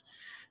issues.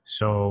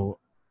 So,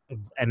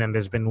 and then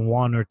there's been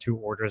 1 or 2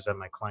 orders that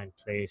my client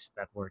placed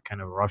that were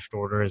kind of rushed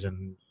orders,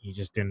 and he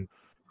just didn't.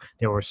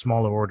 There were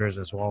smaller orders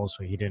as well,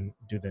 so he didn't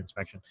do the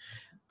inspection.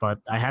 But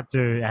I had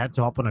to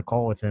hop on a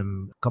call with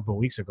him a couple of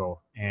weeks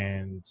ago,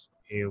 and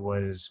it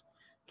was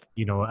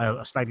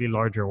a slightly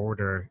larger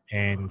order,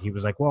 and he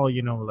was like, well,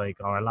 like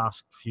our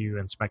last few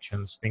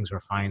inspections, things were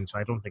fine, so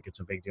I don't think it's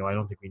a big deal. I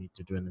don't think we need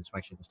to do an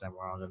inspection this time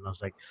around. And I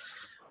was like,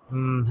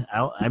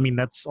 I mean,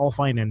 that's all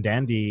fine and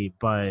dandy,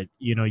 but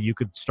you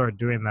could start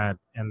doing that,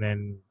 and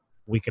then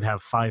we could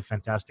have 5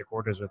 fantastic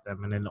orders with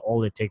them, and then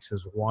all it takes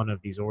is one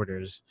of these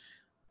orders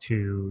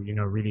to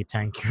really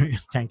tank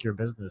your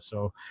business.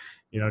 So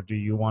do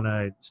you want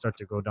to start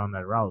to go down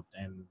that route?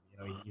 And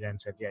he then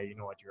said, yeah, you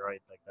know what, you're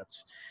right. Like,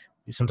 that's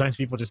sometimes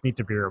people just need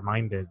to be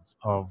reminded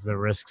of the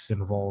risks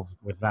involved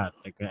with that.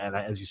 Like, and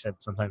as you said,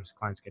 sometimes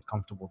clients get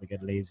comfortable, they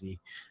get lazy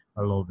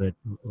a little bit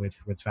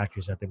with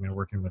factories that they've been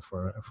working with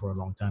for a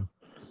long time.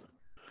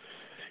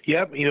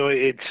 Yep,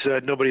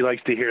 it's nobody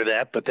likes to hear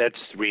that, but that's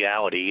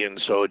reality, and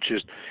so it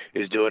just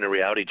is doing a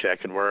reality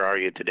check. And where are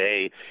you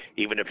today?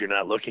 Even if you're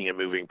not looking at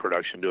moving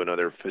production to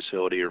another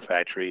facility or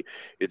factory,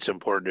 it's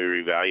important to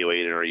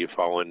reevaluate. And are you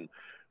following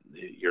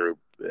your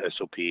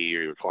SOP or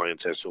your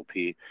client's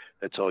SOP?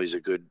 That's always a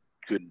good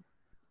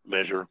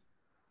measure.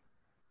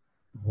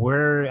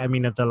 I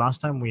mean, at the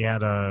last time we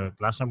had a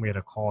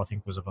call, I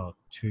think was about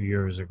 2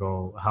 years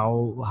ago.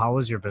 How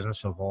has your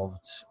business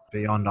evolved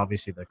beyond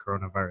obviously the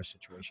coronavirus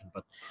situation,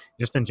 but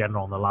just in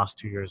general in the last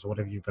 2 years? What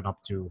have you been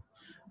up to,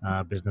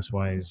 business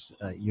wise?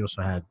 You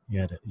also had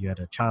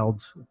a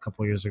child a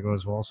couple of years ago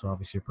as well, so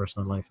obviously your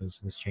personal life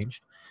has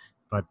changed.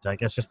 But I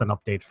guess just an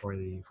update for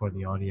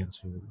the audience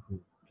who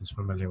is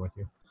familiar with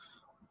you.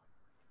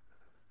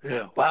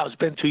 Yeah. Wow. It's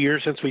been 2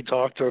 years since we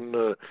talked on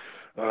the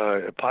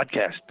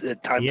podcast.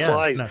 Time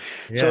flies. No,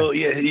 yeah. So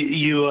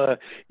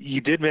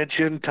you did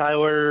mention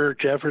Tyler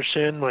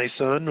Jefferson. My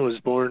son was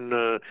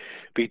born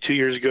be 2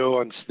 years ago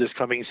on this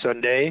coming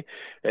Sunday,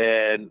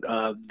 and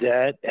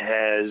that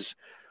has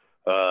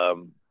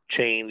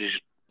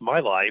changed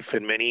my life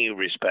in many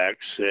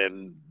respects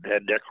and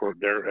had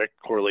direct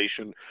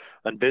correlation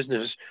on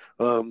business.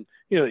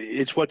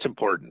 It's what's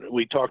important.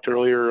 We talked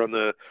earlier on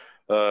the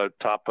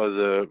top of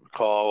the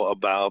call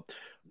about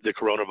the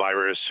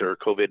coronavirus or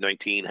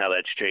COVID-19, how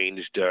that's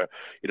changed.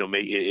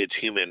 It's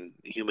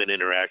human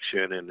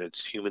interaction, and it's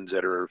humans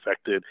that are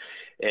affected.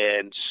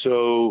 And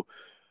so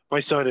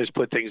my son has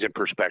put things in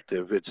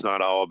perspective. It's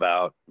not all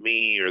about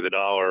me or the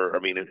dollar. I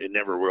mean, it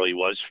never really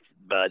was,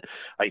 but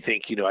I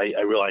think,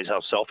 I realized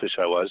how selfish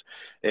I was.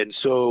 And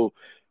so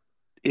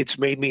it's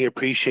made me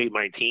appreciate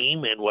my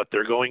team and what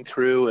they're going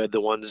through, and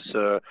the ones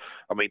on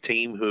my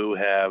team who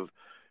have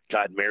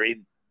got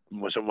married.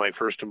 Some of my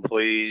first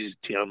employees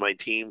on my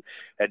team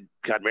had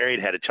got married,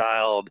 had a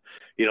child,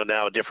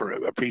 now a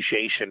different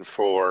appreciation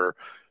for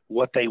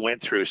what they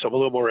went through. So I'm a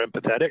little more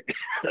empathetic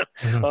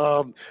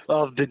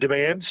of the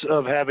demands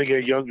of having a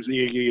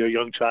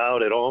young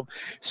child at home.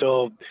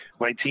 So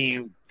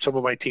some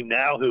of my team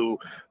now who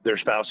their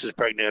spouse is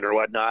pregnant or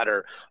whatnot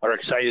are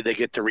excited they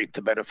get to reap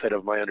the benefit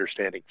of my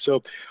understanding.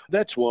 So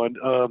that's one.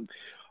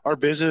 Our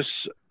business,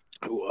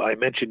 I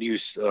mentioned you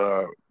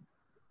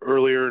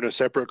earlier in a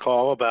separate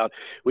call about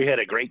we had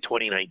a great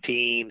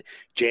 2019.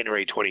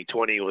 January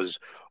 2020 was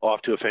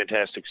off to a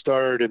fantastic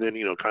start, and then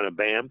kind of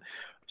bam.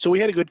 So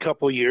we had a good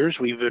couple of years.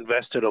 We've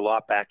invested a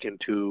lot back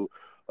into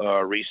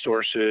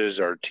resources,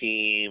 our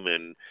team,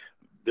 and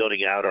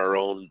building out our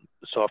own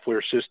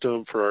software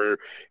system for our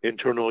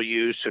internal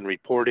use and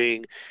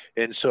reporting.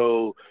 And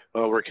so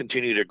we're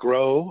continuing to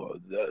grow.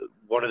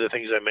 One of the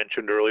things I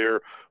mentioned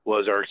earlier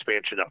was our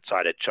expansion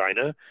outside of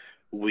China.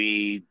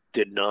 We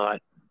did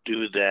not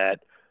do that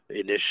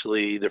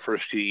initially the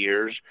first few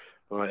years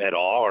at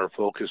all. Our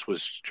focus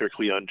was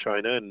strictly on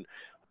China, and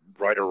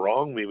right or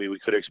wrong, maybe we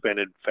could have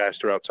expanded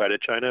faster outside of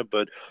China,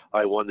 but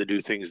I wanted to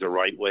do things the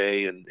right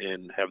way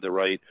and have the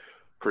right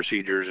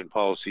procedures and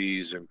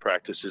policies and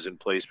practices in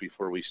place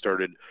before we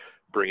started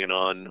bringing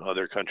on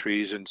other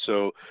countries. And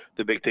so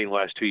the big thing the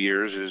last 2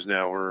 years is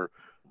now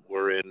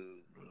we're in,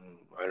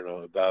 I don't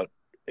know, about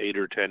 8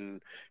 or 10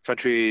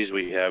 countries.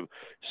 We have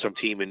some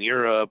team in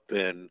Europe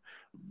and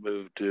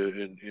moved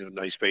to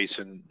nice space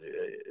in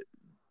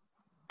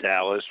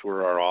Dallas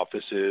where our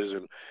office is,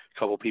 and a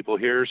couple people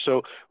here.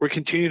 So we're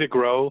continuing to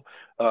grow.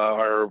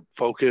 Our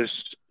focus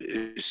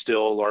is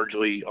still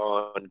largely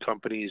on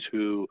companies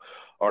who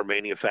are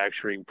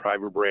manufacturing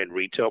private brand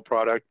retail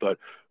product, but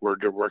we're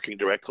working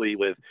directly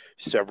with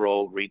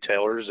several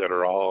retailers that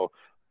are all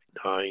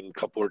 9,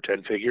 couple or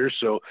 10 figures.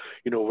 So,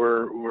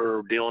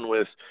 we're dealing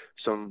with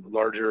some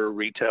larger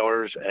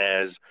retailers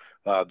as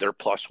their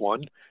plus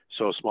one,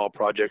 so small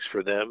projects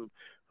for them.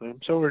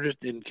 So we're just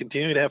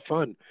continuing to have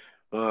fun,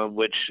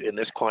 which in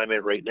this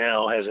climate right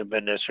now hasn't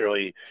been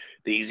necessarily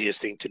the easiest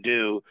thing to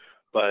do.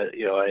 But,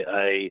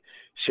 I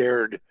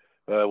shared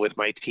with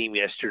my team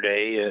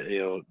yesterday,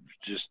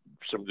 just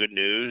some good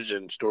news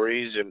and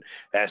stories, and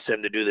asked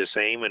them to do the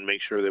same and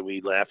make sure that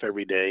we laugh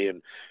every day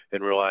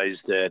and realize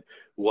that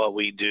what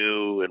we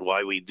do and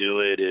why we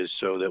do it is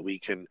so that we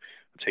can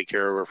take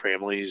care of our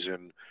families.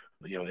 And,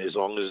 as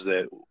long as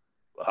that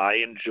I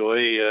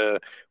enjoy,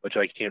 which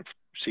I can't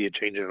see it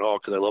changing at all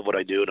because I love what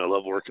I do and I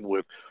love working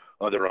with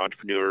other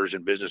entrepreneurs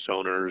and business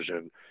owners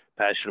and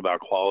passionate about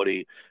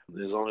quality.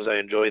 As long as I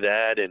enjoy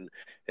that and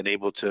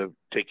able to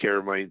take care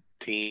of my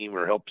team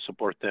or help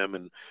support them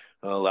and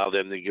allow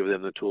them to give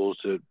them the tools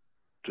to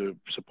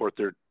support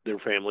their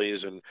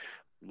families, and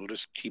we'll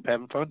just keep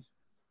having fun.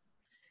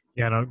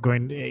 Yeah, no,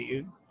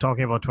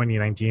 talking about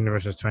 2019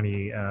 versus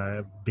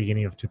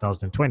beginning of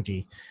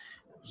 2020.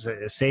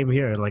 Same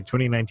here. Like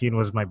 2019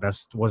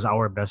 was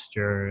our best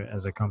year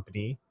as a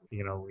company.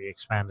 We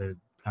expanded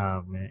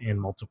in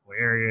multiple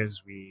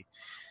areas. We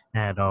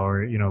had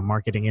our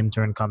marketing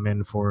intern come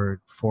in for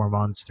 4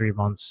 months, 3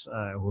 months,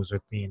 who was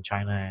with me in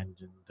China and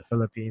in the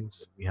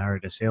Philippines. We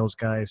hired a sales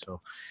guy, so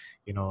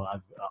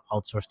I've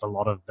outsourced a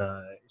lot of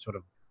the sort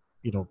of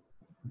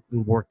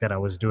work that I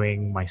was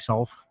doing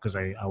myself, because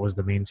I was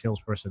the main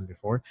salesperson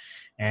before.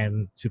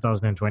 And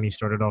 2020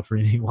 started off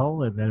really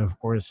well, and then of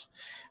course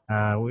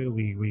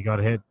we got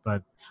hit.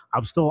 But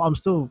I'm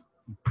still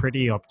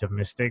pretty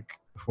optimistic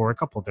for a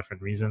couple of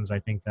different reasons. I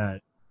think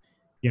that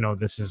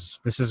this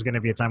is going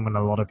to be a time when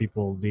a lot of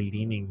people will be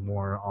leaning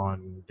more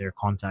on their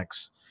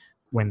contacts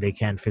when they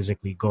can't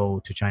physically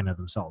go to China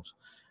themselves.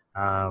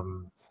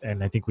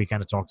 And I think we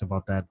kind of talked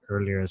about that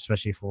earlier,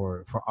 especially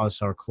for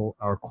us, our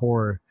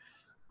core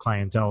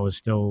clientele is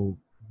still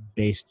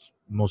based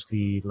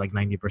mostly like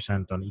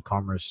 90% on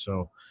e-commerce.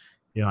 So,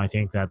 I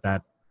think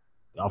that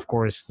of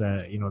course,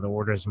 the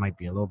orders might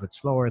be a little bit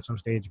slower at some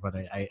stage, but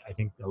I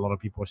think a lot of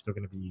people are still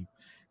going to be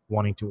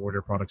wanting to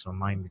order products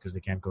online because they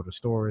can't go to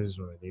stores,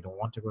 or they don't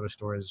want to go to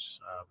stores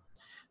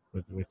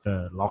with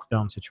the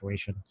lockdown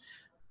situation.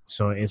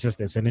 So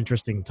it's an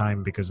interesting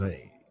time, because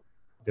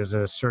there's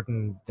a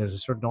certain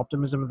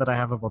optimism that I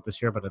have about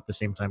this year, but at the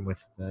same time,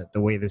 with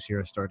the way this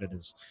year started,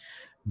 has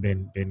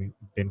been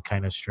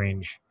kind of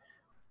strange.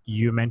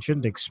 You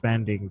mentioned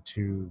expanding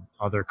to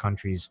other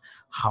countries.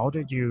 How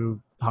did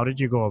you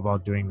go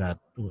about doing that?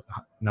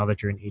 Now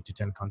that you're in 8 to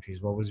 10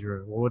 countries, what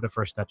were the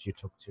first steps you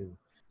took to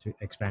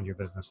expand your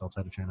business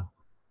outside of China?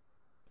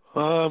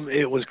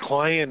 It was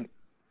client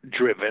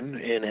driven,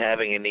 in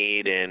having a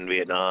need in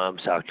Vietnam,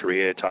 South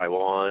Korea,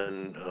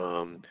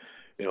 Taiwan,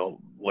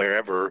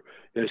 wherever.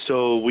 And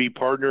so we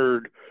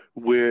partnered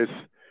with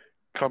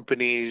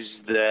companies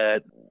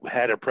that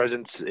had a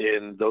presence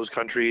in those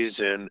countries,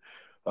 and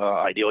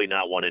ideally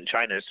not one in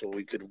China, so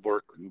we could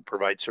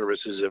provide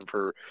services in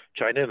for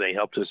China, and they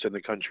helped us in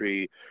the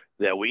country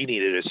that we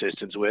needed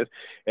assistance with.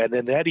 And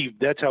then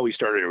that's how we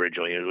started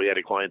originally. And we had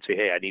a client say,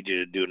 "Hey, I need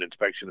you to do an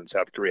inspection in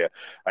South Korea.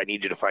 I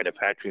need you to find a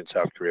factory in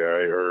South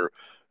Korea, or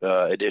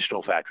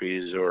additional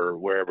factories, or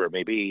wherever it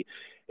may be."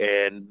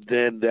 And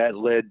then that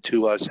led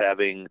to us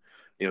having,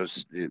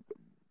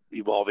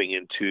 evolving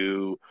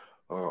into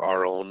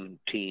our own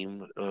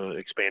team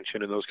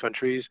expansion in those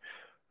countries,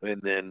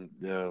 and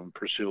then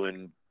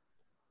pursuing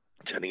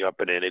setting up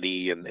an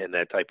entity and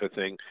that type of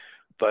thing.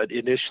 But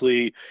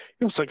initially,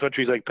 some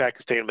countries like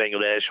Pakistan,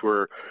 Bangladesh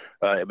were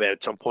at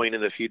some point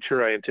in the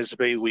future, I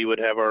anticipate we would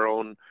have our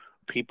own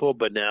people,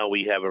 but now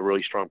we have a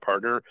really strong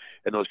partner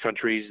in those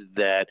countries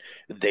that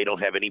they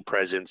don't have any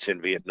presence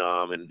in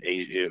Vietnam and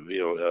Asia,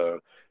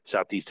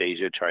 Southeast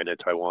Asia, China,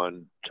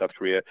 Taiwan, South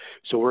Korea.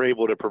 So we're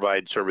able to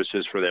provide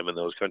services for them in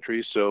those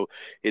countries. So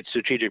it's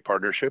strategic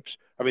partnerships.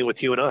 I mean, with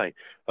you and I,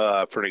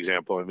 for an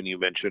example, I mean, you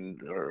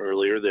mentioned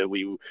earlier that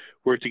we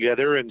work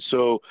together. And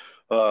so,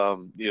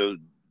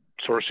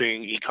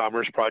 sourcing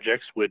e-commerce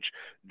projects which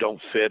don't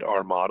fit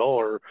our model,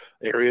 or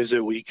areas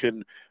that we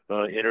can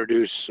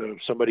introduce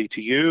somebody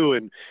to you,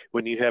 and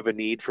when you have a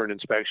need for an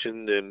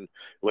inspection in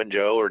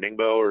Wenzhou or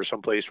Ningbo or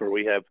someplace where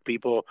we have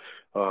people,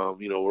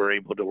 we're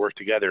able to work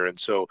together. And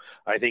so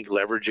I think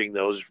leveraging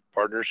those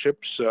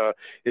partnerships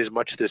is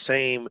much the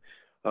same.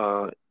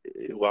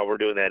 While we're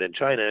doing that in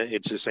China,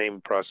 it's the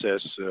same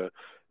process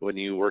when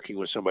you're working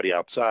with somebody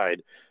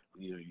outside.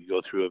 You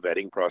go through a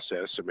vetting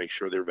process to make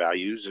sure their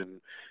values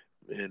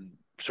and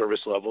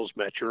service levels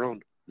match your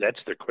own. That's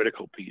the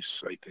critical piece,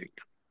 I think.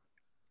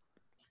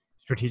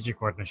 Strategic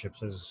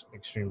partnerships is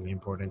extremely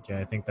important. Yeah,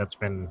 I think that's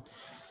been,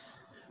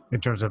 in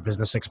terms of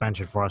business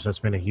expansion for us, that's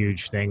been a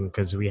huge thing,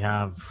 because we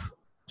have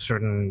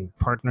certain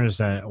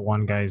partners.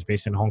 One guy is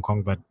based in Hong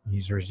Kong, but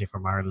he's originally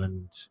from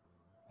Ireland.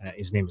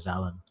 His name is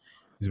Alan.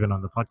 He's been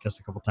on the podcast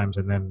a couple of times.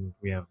 And then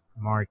we have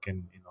Mark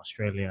in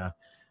Australia,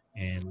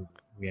 and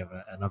we have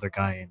another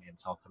guy in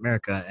South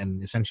America.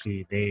 And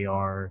essentially, they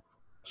are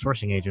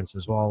sourcing agents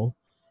as well.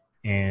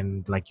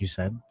 And like you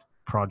said,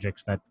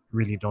 projects that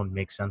really don't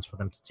make sense for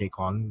them to take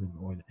on,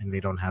 and they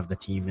don't have the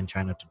team in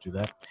China to do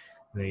that,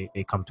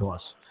 they come to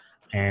us.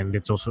 And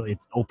it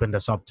opened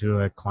us up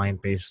to a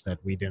client base that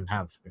we didn't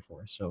have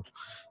before. So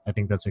I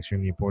think that's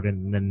extremely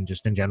important. And then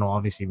just in general,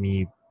 obviously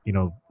me,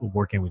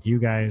 working with you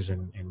guys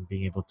and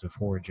being able to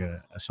forge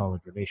a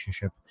solid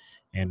relationship,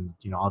 and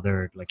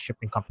other like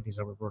shipping companies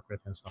that we work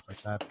with and stuff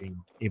like that, being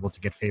able to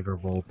get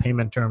favorable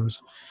payment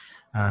terms,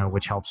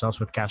 which helps us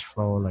with cash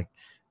flow. Like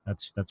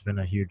that's been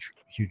a huge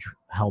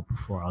help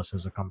for us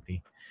as a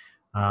company.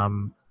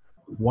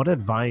 What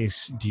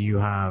advice do you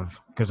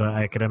have? Because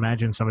I could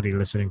imagine somebody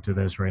listening to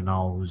this right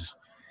now who's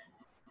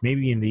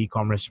maybe in the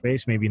e-commerce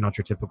space, maybe not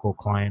your typical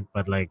client,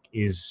 but like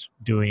is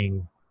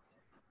doing,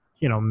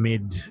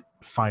 mid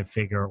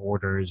five-figure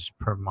orders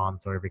per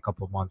month or every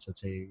couple of months,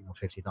 let's say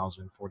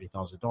 $50,000,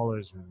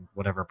 $40,000 and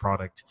whatever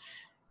product,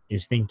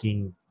 is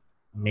thinking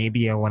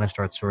maybe I want to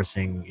start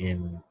sourcing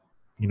in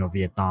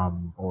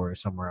Vietnam or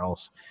somewhere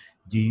else.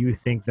 Do you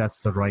think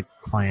that's the right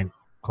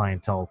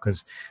clientele?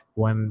 Because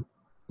when,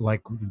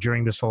 like,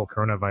 during this whole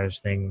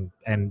coronavirus thing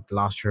and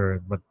last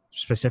year, but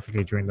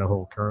specifically during the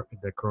whole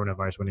the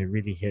coronavirus, when it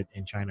really hit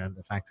in China and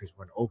the factories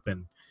weren't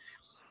open,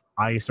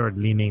 I started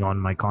leaning on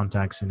my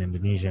contacts in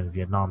Indonesia and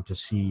Vietnam to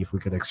see if we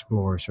could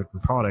explore certain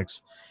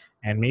products.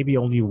 And maybe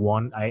only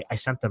one, I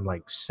sent them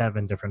like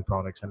 7 different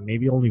products, and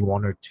maybe only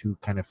 1 or 2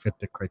 kind of fit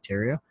the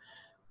criteria.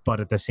 But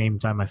at the same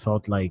time, I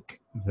felt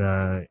like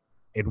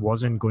it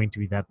wasn't going to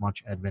be that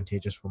much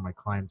advantageous for my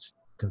clients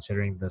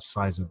considering the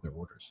size of their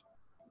orders.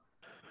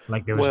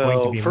 Like there was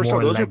going to be first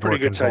more of all, those are pretty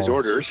legwork good size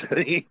involved. orders.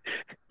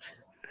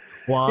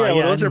 Well,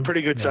 those are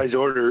pretty good size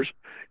orders.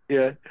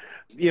 Yeah.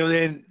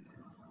 And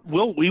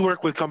we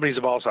work with companies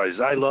of all sizes.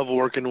 I love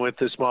working with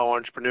the small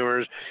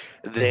entrepreneurs.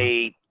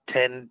 They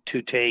tend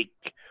to take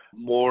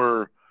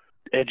more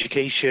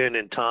education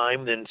and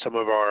time than some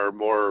of our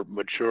more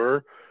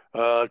mature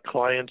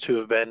clients who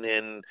have been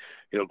in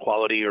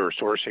quality or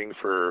sourcing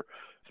for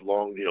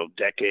long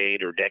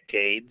decade or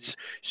decades.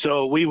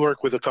 So we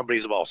work with the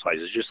companies of all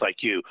sizes, just like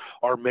you.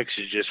 Our mix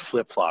is just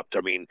flip-flopped.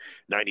 I mean,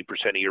 90%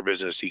 of your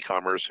business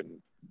e-commerce,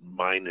 and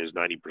mine is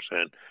 90%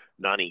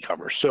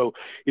 non-e-commerce. So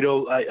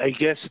I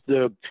guess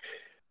the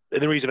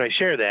reason I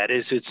share that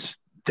is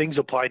things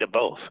apply to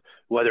both,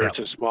 whether it's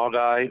a small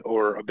guy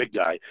or a big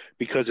guy,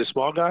 because a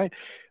small guy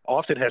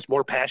often has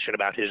more passion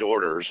about his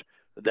orders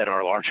than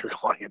our larger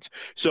clients.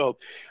 So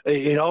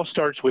it all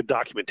starts with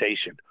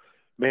documentation.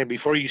 Man,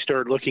 before you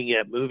start looking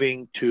at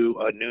moving to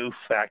a new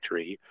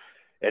factory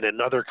in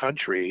another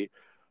country,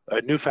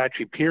 a new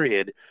factory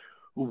period,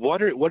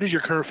 what is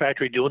your current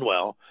factory doing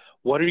well?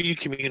 What are you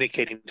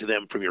communicating to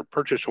them from your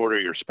purchase order,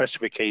 your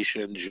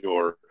specifications,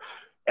 your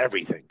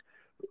everything?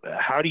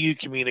 How do you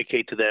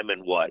communicate to them,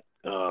 and what?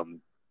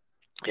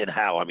 And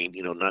how? I mean,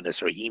 not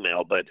necessarily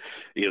email, but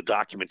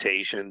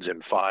documentations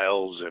and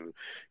files, and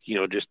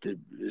just to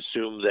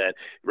assume that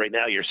right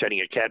now you're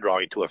sending a CAD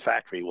drawing to a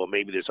factory. Well,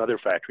 maybe this other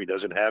factory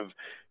doesn't have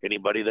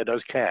anybody that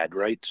does CAD,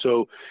 right?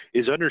 So,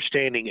 is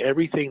understanding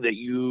everything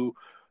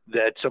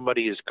that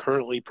somebody is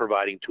currently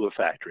providing to a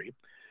factory,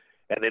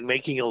 and then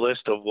making a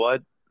list of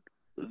what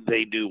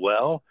they do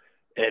well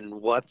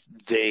and what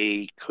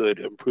they could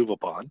improve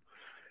upon.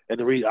 And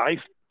I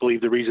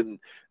believe the reason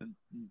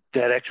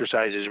that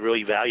exercise is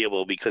really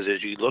valuable, because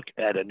as you look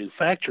at a new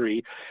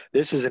factory,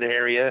 this is an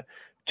area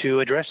to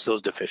address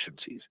those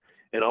deficiencies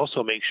and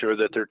also make sure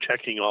that they're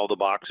checking all the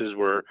boxes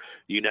where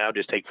you now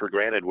just take for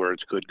granted where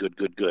it's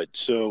good.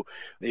 So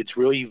it's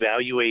really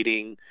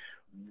evaluating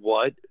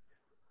what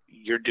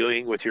you're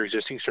doing with your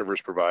existing service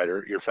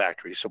provider, your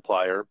factory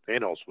supplier,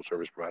 and also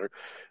service provider,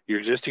 your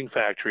existing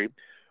factory.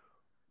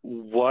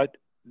 What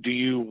do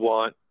you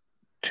want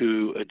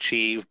to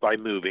achieve by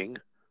moving?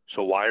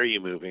 So why are you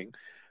moving?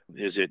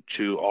 Is it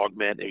to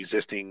augment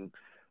existing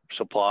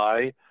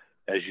supply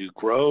as you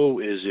grow?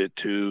 Is it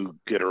to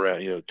get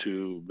around,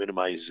 to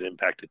minimize the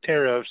impact of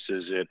tariffs?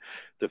 Is it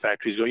the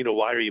factories go,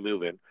 why are you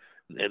moving?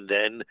 And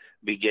then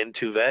begin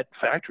to vet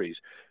factories.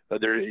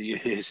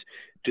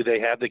 Do they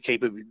have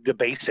the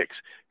basics?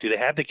 Do they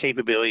have the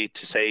capability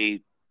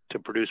to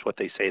produce what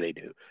they say they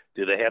do?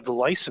 Do they have the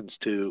license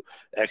to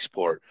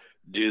export?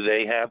 Do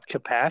they have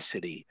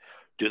capacity?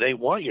 Do they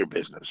want your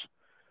business?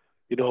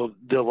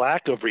 The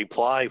lack of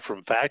reply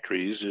from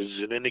factories is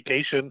an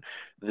indication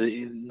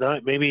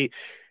that maybe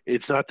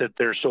it's not that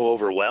they're so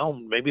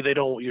overwhelmed. Maybe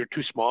you're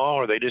too small,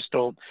 or they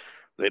don't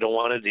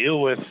want to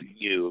deal with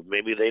you.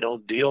 Maybe they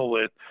don't deal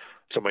with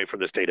somebody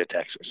from the state of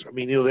Texas. I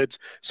mean,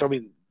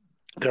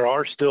 there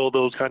are still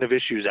those kind of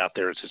issues out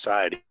there in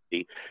society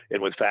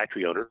and with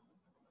factory owners.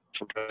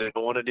 Sometimes they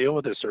don't want to deal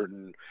with a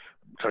certain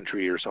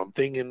country or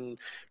something, and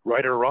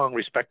right or wrong,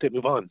 respect it,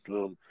 move on.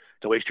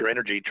 To waste your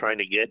energy trying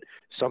to get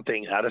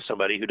something out of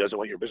somebody who doesn't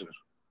want your business.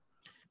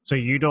 So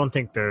you don't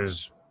think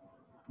there's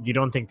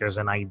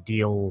an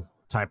ideal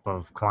type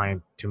of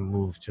client to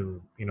move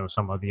to,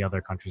 some of the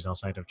other countries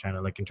outside of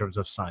China, like in terms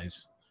of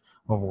size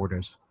of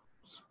orders?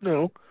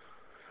 No,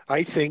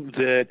 I think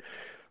that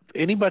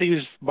anybody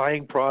who's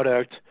buying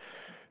product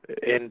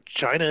in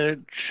China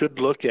should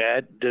look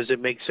at, does it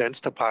make sense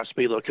to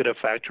possibly look at a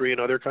factory in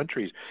other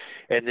countries?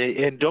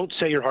 And don't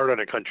set your heart on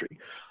a country.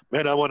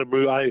 Man, I want to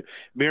move.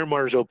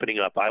 Myanmar's opening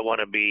up. I want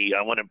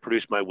to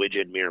produce my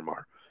widget in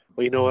Myanmar.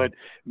 Well, you know what?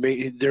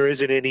 There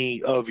isn't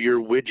any of your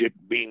widget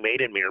being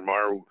made in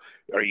Myanmar.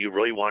 Are you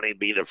really wanting to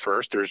be the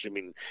first?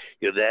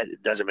 That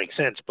doesn't make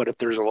sense. But if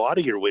there's a lot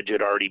of your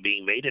widget already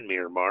being made in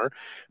Myanmar,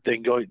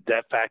 then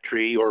that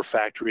factory or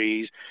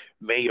factories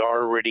may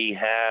already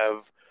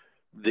have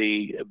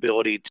the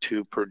ability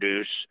to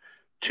produce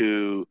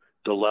to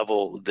the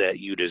level that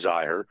you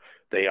desire.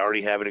 They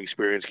already have an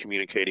experience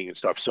communicating and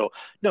stuff. So,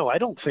 no, I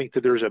don't think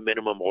that there's a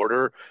minimum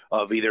order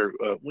of either.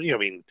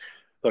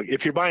 Look,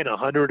 if you're buying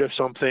 100 of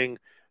something,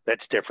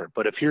 that's different.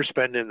 But if you're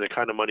spending the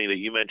kind of money that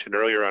you mentioned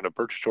earlier on a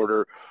purchase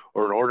order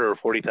or an order, a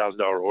 $40,000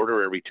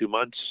 order every 2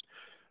 months,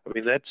 I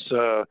mean, that's,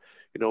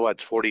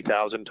 what's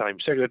 40,000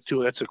 times six? That's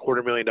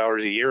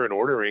 $250,000 a year in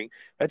ordering.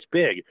 That's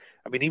big.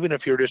 I mean, even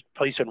if you're just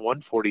placing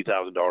one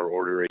 $40,000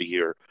 order a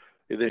year,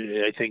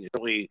 I think it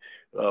really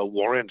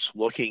warrants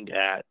looking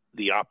at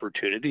the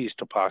opportunities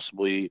to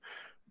possibly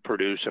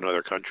produce in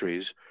other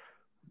countries.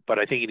 But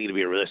I think you need to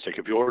be realistic.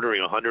 If you're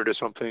ordering 100 or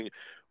something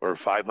or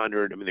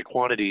 500, I mean, the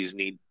quantities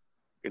need,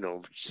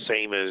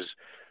 same as,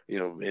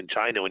 in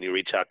China, when you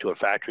reach out to a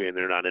factory and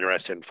they're not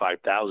interested in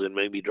 5,000,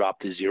 maybe drop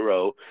to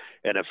zero,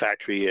 and a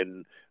factory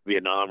in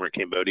Vietnam or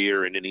Cambodia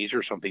or Indonesia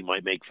or something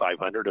might make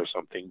 500 or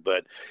something.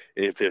 But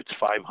if it's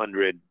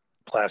 500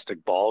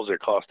 plastic balls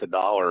that cost $1,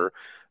 I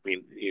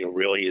mean,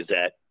 really, is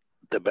that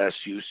the best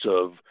use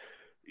of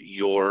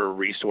your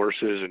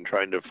resources and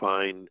trying to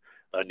find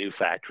a new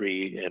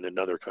factory in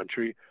another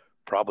country?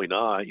 Probably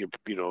not. If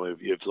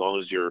as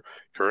long as your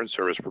current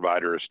service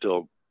provider is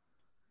still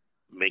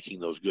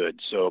making those goods.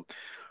 So,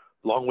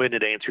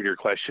 long-winded answer to your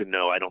question,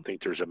 no, I don't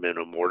think there's a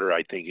minimum order.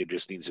 I think it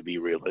just needs to be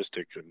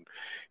realistic. And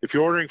if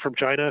you're ordering from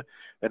China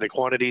and the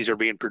quantities are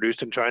being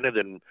produced in China,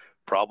 then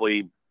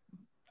probably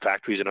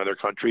factories in other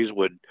countries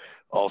would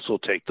also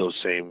take those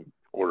same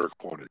order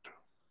quantities.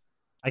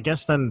 I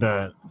guess then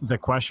the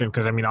question,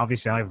 because I mean,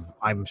 obviously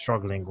I'm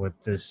struggling with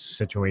this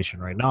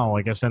situation right now.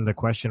 I guess then the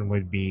question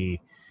would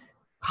be,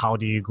 how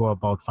do you go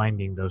about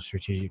finding those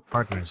strategic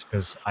partners?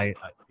 Because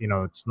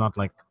it's not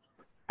like,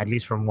 at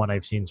least from what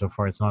I've seen so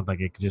far, it's not like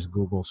you could just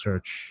Google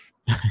search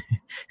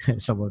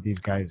some of these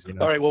guys.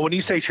 All right. Well, when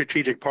you say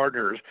strategic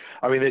partners,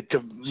 I mean,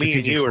 to me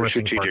and you are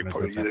strategic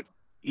partners.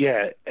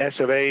 Yeah,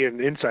 SFA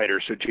and Insider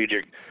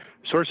strategic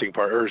sourcing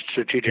partners,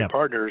 strategic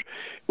partners.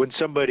 When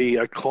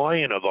a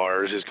client of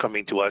ours is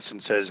coming to us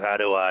and says, how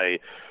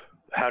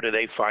do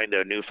they find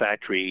a new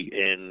factory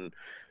in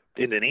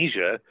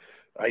Indonesia?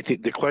 I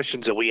think the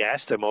questions that we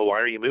ask them, why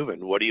are you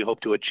moving? What do you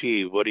hope to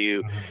achieve?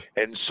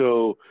 And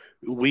so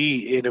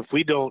if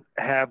we don't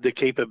have the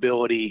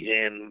capability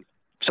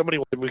somebody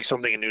wants to make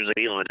something in New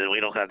Zealand and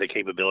we don't have the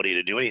capability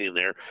to do anything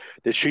there,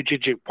 the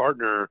strategic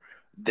partner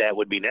that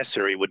would be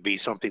necessary would be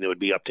something that would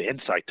be up to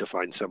Insight to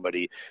find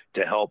somebody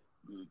to help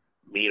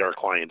meet our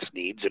clients'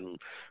 needs, and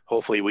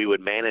hopefully we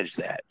would manage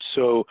that.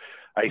 So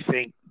I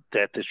think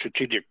that the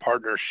strategic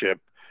partnership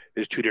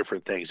is two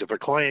different things. If a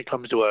client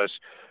comes to us,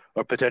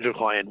 a potential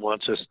client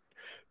wants us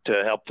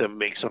to help them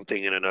make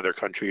something in another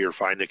country or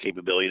find the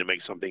capability to make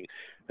something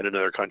in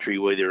another country,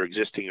 whether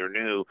existing or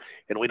new,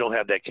 and we don't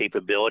have that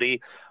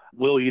capability,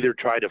 we'll either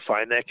try to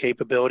find that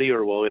capability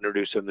or we'll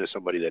introduce them to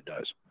somebody that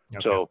does.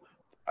 Okay. So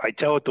I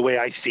tell it the way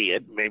I see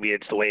it. Maybe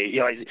it's the way,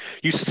 I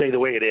used to say the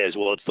way it is.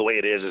 Well, it's the way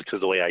it is because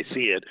the way I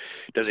see it.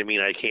 Doesn't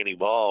mean I can't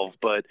evolve.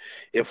 But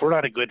if we're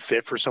not a good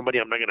fit for somebody,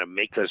 I'm not going to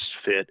make us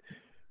fit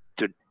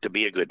to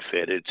be a good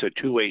fit. It's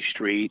a two-way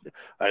street.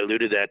 I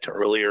alluded that to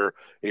earlier.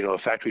 A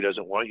factory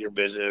doesn't want your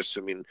business. I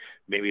mean,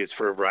 maybe it's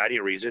for a variety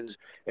of reasons.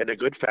 And a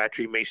good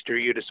factory may steer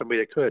you to somebody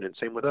that could, and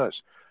same with us.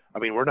 I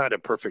mean, we're not a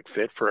perfect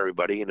fit for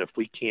everybody. And if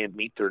we can't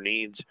meet their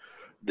needs,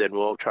 then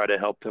we'll try to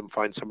help them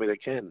find somebody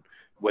that can,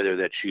 whether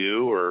that's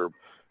you or,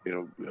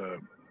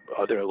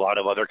 a lot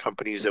of other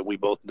companies that we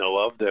both know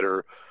of that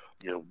are,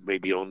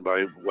 maybe owned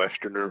by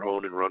Westerner,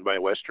 owned and run by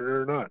a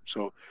Westerner or not.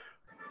 So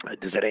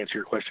does that answer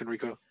your question,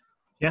 Rico?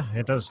 Yeah,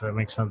 it does. That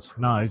makes sense.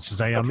 No, it's just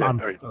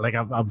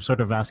I'm sort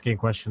of asking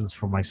questions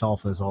for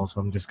myself as well. So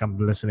I'm just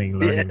listening,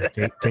 learning,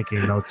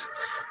 taking notes.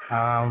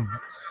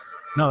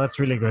 No, that's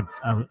really good.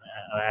 I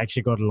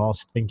actually got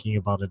lost thinking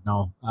about it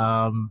now.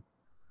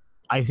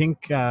 I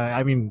think,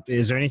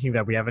 is there anything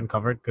that we haven't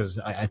covered? Because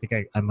I think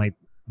I might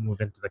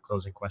move into the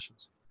closing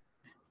questions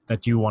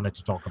that you wanted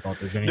to talk about.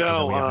 Is there anything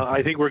that we haven't covered?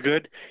 I think we're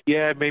good.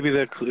 Yeah, maybe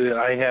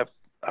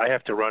I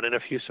have to run in a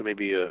few, so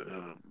maybe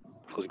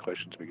closing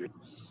questions would be good.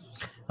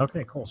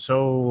 Okay, cool.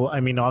 So,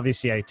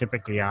 obviously I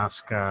typically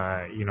ask,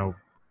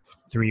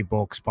 3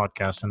 books,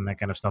 podcasts, and that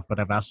kind of stuff, but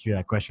I've asked you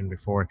that question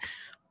before.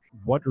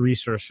 What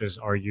resources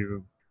are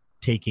you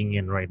taking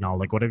in right now?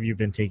 Like, what have you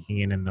been taking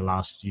in the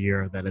last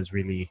year that has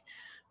really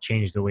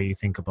changed the way you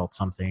think about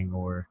something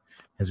or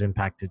has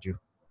impacted you?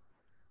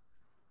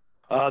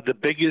 The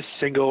biggest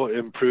single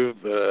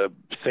improved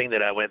thing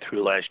that I went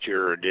through last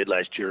year or did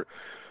last year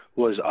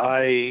was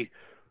I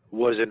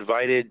was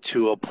invited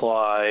to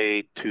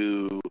apply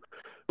to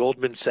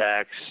Goldman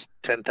Sachs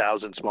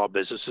 10,000 Small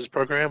Businesses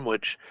program,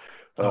 which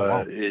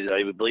is,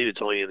 I believe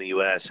it's only in the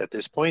U.S. at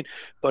this point,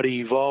 but it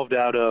evolved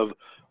out of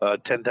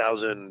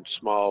 10,000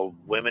 small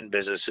women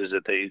businesses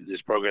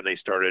this program they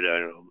started, I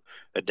don't know,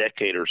 a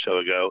decade or so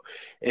ago.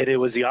 And it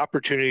was the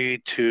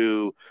opportunity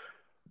to,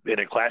 in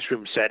a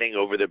classroom setting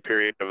over the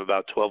period of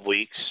about 12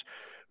 weeks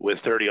with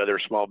 30 other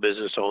small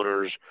business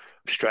owners,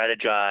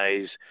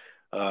 strategize,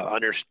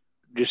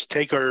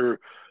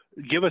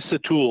 give us the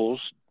tools,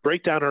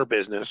 break down our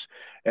business,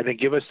 and then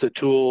give us the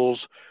tools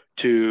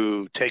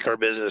to take our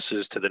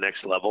businesses to the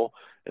next level.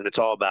 And it's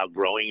all about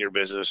growing your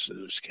business,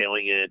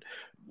 scaling it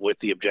with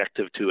the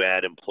objective to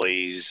add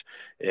employees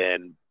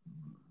and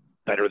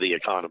better the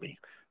economy.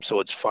 So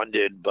it's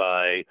funded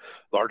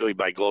largely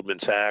by Goldman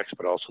Sachs,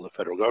 but also the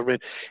federal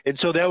government. And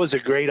so that was a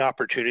great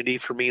opportunity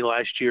for me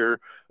last year.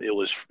 It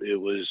was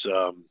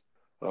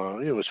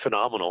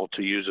phenomenal,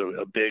 to use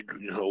a big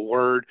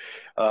word.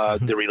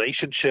 The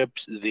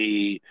relationships.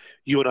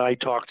 You and I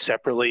talked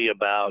separately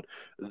about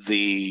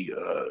the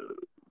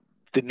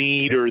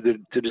need or the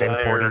desire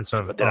importance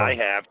that I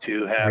have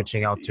to have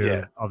reaching out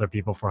to other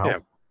people for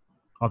help,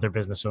 other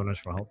business owners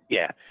for help.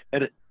 Yeah,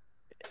 and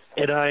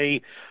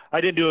I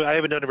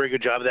haven't done a very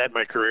good job of that in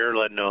my career,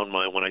 let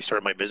alone when I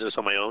started my business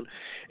on my own.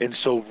 And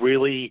so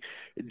really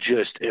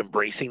just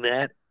embracing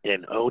that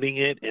and owning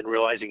it and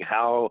realizing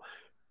how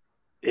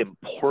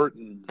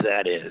important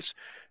that is.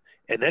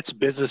 And that's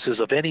businesses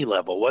of any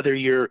level, whether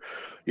you're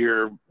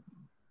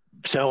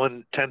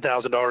selling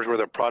 $10,000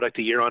 worth of product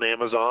a year on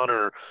Amazon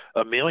or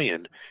 $1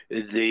 million,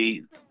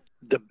 the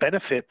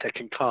benefit that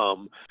can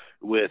come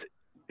with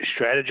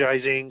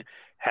strategizing,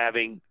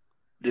 having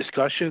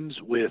discussions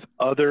with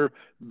other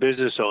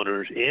business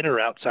owners in or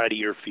outside of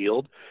your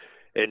field,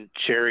 and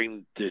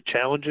sharing the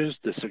challenges,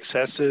 the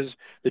successes.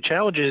 The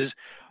challenges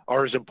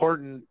are as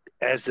important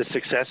as the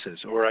successes,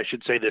 or I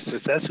should say the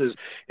successes,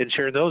 and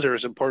sharing those are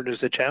as important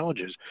as the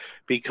challenges,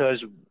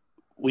 because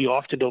we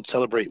often don't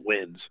celebrate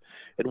wins.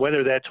 And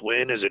whether that's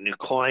win as a new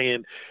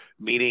client,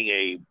 meeting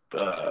a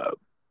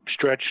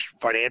stretch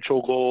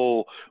financial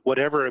goal,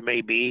 whatever it may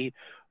be,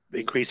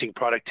 increasing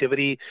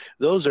productivity,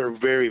 those are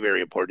very, very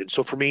important.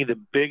 So for me, the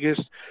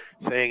biggest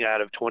thing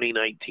out of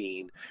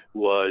 2019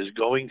 was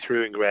going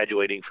through and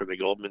graduating from the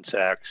Goldman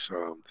Sachs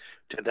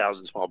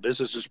 10,000 Small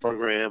Businesses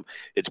program.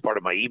 It's part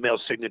of my email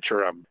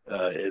signature. I'm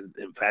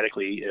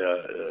emphatically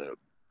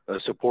a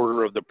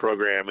supporter of the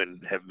program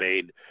and have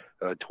made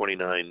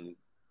 29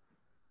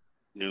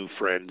 new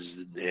friends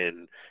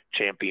and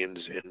champions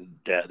in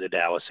the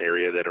Dallas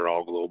area that are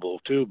all global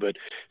too. But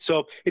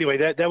so anyway,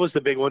 that was the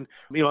big one.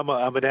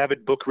 I'm an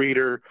avid book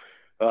reader.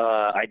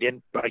 I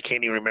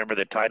can't even remember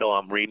the title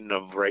I'm reading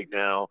of right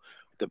now.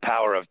 The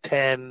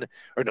 10X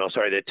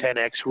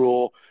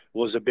Rule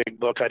was a big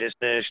book I just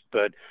finished,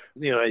 but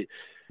I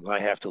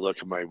have to look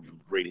at my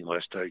reading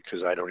list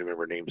because I don't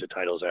remember names of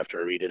titles after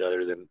I read it,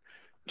 other than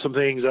some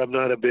things I'm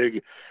not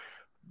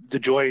the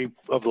joy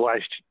of the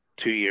last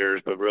 2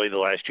 years, but really the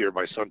last year,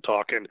 my son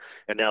talking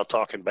and now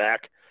talking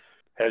back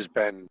has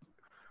been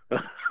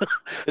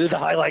the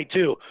highlight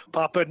too.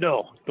 Papa,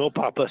 no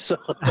Papa. So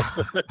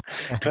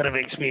kind of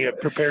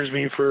prepares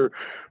me for,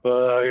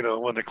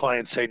 when the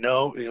clients say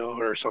no,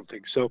 or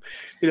something. So,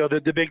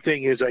 the big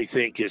thing is, I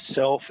think, is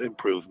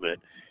self-improvement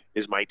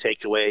is my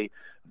takeaway.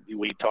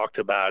 We talked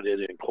about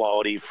it in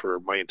quality for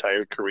my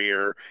entire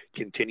career,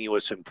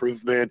 continuous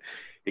improvement.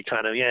 It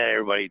kind of,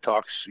 everybody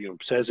talks,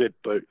 says it,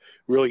 but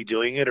really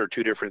doing it are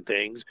two different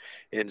things.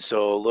 And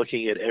so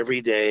looking at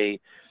every day,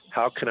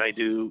 how can I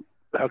do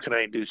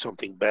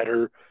something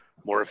better,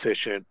 more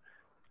efficient,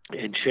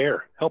 and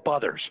help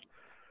others.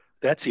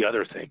 That's the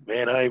other thing,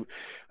 man. I'm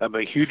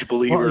a huge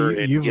believer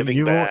in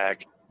giving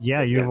back.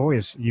 You've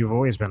always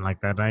been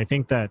like that. And I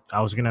think that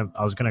I was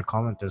gonna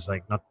comment is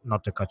like,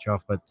 not to cut you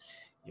off, but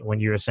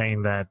when you were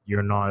saying that you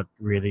weren't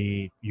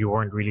really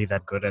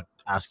that good at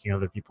asking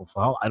other people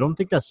for help, I don't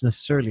think that's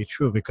necessarily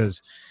true,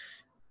 because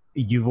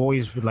you've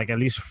always, like, at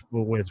least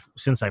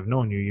since I've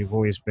known you, you've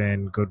always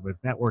been good with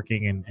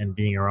networking and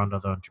being around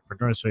other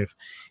entrepreneurs. So if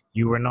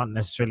you were not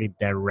necessarily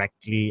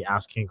directly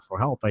asking for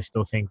help, I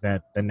still think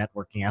that the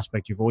networking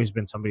aspect, you've always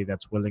been somebody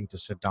that's willing to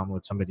sit down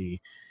with somebody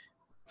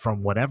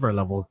from whatever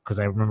level. Because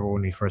I remember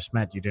when we first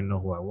met, you didn't know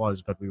who I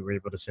was, but we were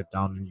able to sit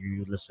down and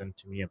you listened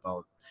to me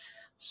about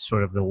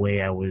sort of the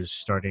way I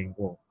was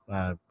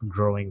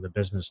growing the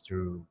business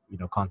through,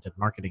 content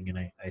marketing. And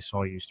I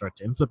saw you start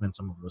to implement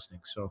some of those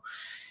things. So,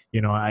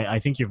 I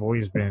think you've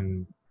always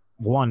been,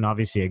 one,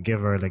 obviously a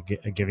giver, like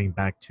giving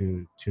back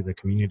to the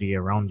community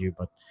around you.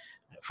 But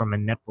from a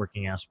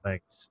networking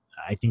aspect,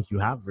 I think you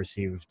have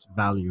received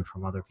value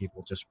from other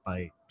people just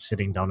by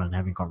sitting down and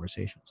having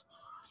conversations.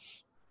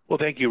 Well,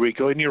 thank you,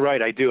 Rico. And you're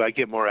right, I do. I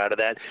get more out of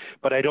that.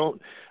 But I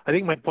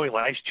think my point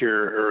last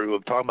year, or we were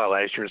talking about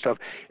last year and stuff,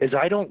 is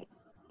I don't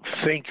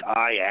think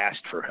I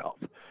asked for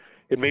help.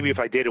 And maybe if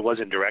I did, it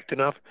wasn't direct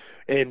enough.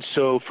 And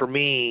so for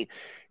me,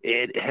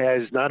 it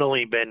has not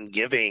only been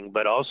giving,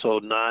 but also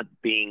not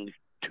being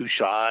too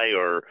shy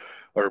or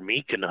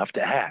meek enough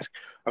to ask.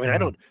 I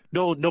mean,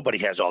 nobody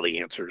has all the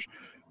answers.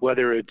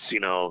 Whether it's,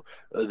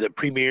 the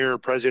premier,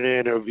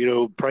 president, or,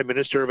 prime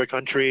minister of a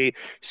country,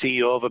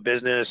 CEO of a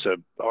business,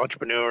 an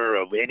entrepreneur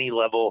of any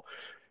level,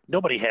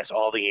 nobody has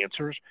all the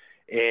answers.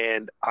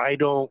 And I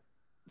don't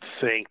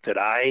think that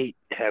I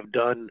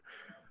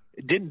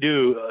didn't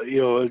do,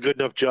 a good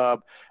enough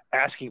job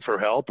asking for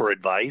help or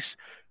advice.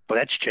 But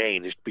that's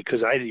changed,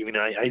 because I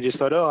just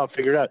thought, I'll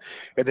figure it out,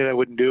 and then I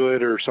wouldn't do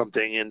it or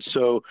something. And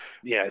so,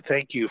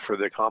 thank you for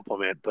the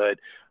compliment. But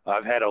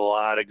I've had a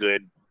lot of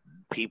good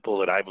people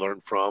that I've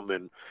learned from,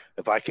 and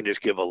if I can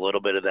just give a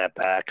little bit of that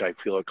back, I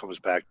feel it comes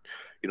back,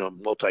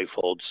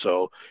 multifold.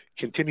 So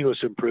continuous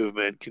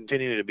improvement,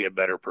 continuing to be a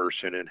better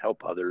person and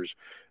help others,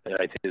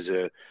 I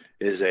think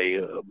is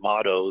a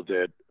motto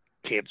that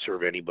can't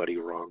serve anybody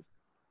wrong.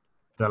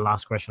 The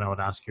last question I would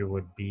ask you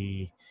would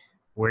be,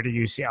 where do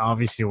you see,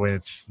 obviously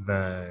with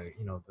the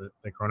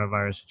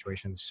coronavirus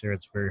situation this year,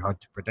 it's very hard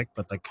to predict,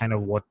 but like kind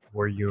of what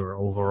were your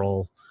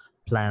overall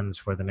plans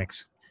for the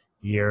next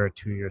year,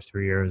 2 years,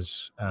 3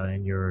 years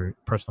in your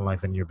personal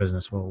life and your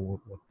business? What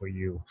were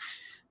you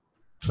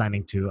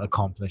planning to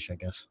accomplish, I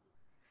guess?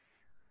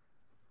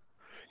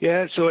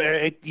 Yeah, so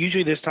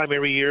usually this time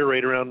every year,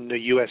 right around the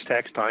U.S.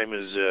 tax time,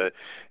 is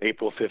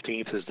April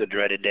 15th is the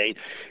dreaded date.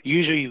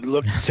 Usually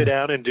sit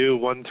down and do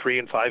 1, 3,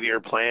 and 5 year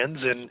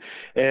plans, and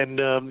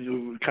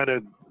kind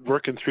of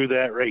working through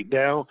that right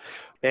now.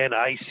 And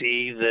I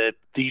see that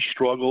these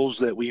struggles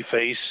that we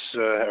face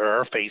or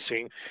are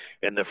facing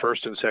in the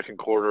first and second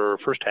quarter,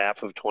 first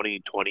half of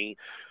 2020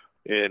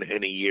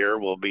 in a year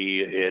will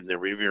be in the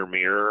rearview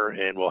mirror,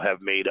 and will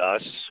have made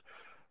us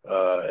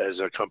as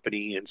a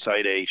company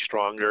inside a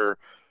stronger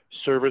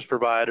service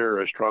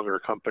provider, a stronger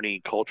company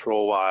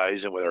cultural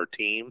wise and with our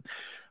team.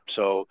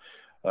 So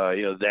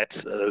that's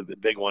a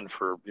big one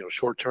for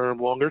short term.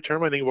 Longer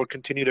term, I think we'll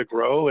continue to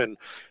grow and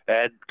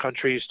add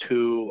countries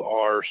to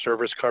our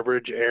service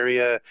coverage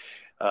area,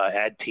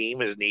 add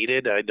team as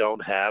needed. I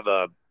don't have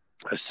a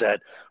set,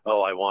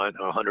 I want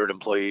 100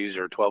 employees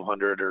or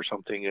 1,200 or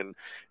something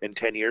in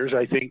 10 years.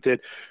 I think that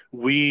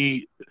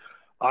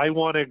I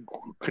want a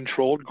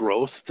controlled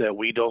growth, that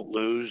we don't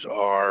lose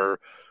our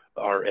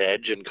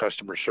edge in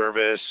customer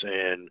service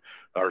and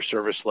our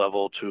service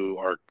level to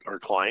our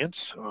clients,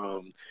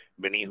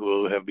 many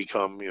who have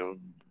become,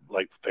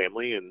 like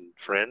family and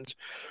friends,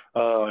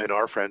 and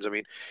our friends,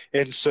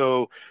 And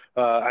so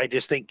I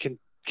just think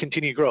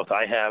continued growth.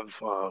 I have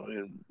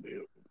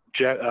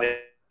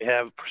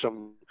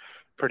some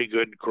pretty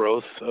good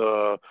growth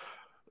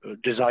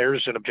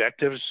desires and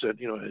objectives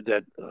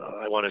that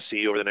I want to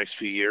see over the next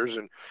few years,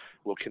 and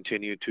we'll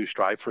continue to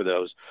strive for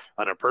those.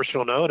 On a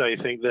personal note, I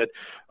think that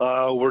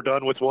we're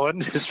done with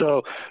one.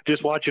 So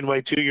just watching my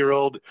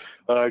 2-year-old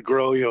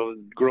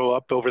grow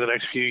up over the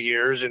next few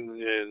years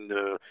and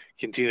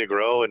continue to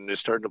grow, and is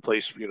starting to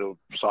play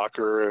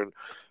soccer and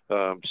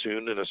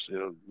soon in a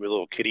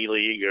little kiddie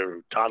league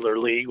or toddler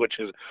league, which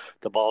is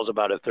the ball's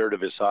about a third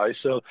of his size.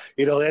 So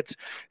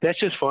that's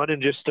just fun,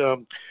 and just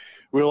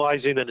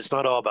realizing that it's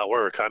not all about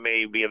work. I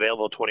may be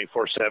available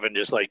 24/7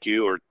 just like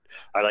you, or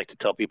I like to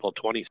tell people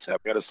 27.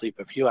 I've got to sleep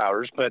a few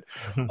hours, but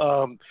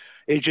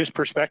it's just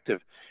perspective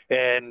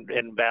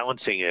and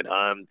balancing it.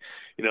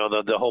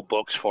 The whole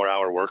book's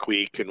 4-hour work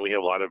week, and we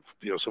have a lot of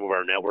some of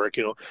our network.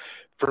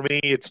 For me,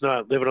 it's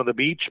not living on the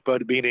beach,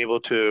 but being able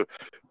to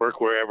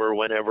work wherever,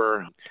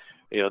 whenever.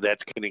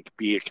 That's going to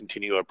be a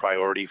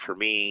priority for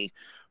me,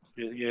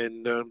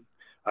 and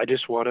I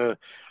just want to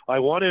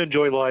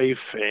enjoy life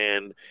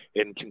and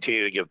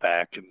continue to give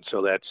back, and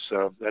so that's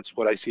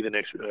what I see the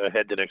next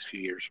few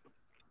years.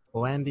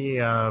 Well, Andy,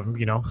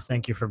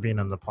 thank you for being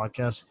on the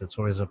podcast. It's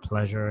always a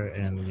pleasure,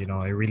 and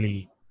I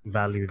really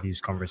value these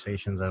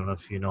conversations. I don't know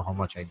if you know how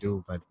much I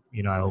do, but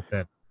I hope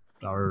that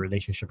our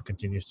relationship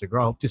continues to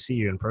grow. I hope to see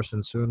you in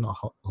person soon,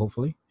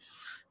 hopefully,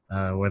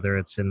 whether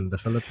it's in the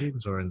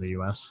Philippines or in the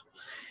U.S.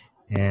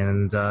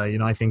 And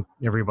I think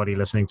everybody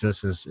listening to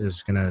this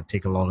is gonna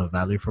take a lot of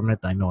value from it.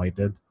 I know I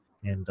did,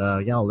 and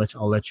I'll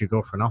let you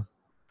go for now.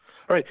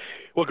 All right.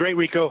 Well, great,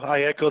 Rico.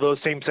 I echo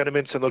those same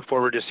sentiments and look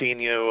forward to seeing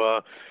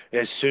you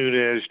as soon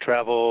as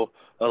travel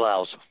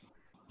allows.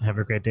 Have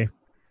a great day.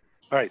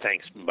 All right.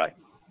 Thanks. Bye.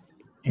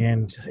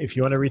 And if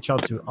you want to reach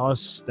out to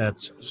us,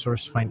 that's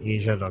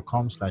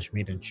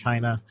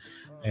sourcefindasia.com/made-in-China.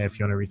 If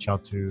you want to reach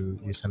out you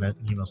send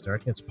emails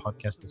directly, it's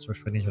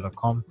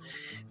podcast@sourcefindasia.com.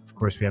 Of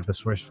course, we have the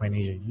SourceFind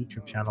Asia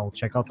YouTube channel.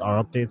 Check out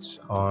our updates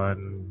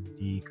on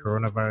the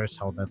coronavirus,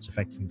 how that's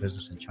affecting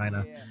business in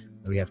China.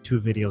 We have 2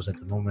 videos at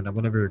the moment. I'm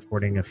going to be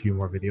recording a few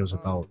more videos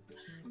about,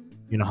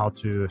 how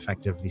to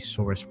effectively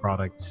source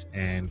products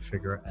and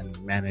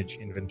manage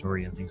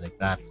inventory and things like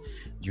that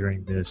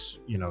during this,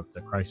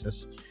 the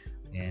crisis.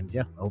 And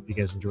I hope you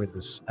guys enjoyed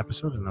this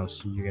episode, and I'll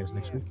see you guys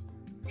next week.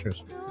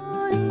 Cheers.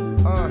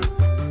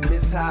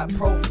 Miss High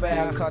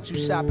Profile, caught you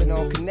shopping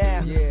on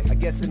Canal. I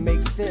guess it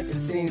makes sense, it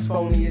seems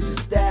phony as your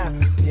style.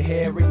 Your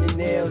hair and your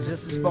nails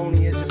just as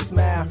phony as your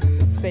smile.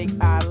 Fake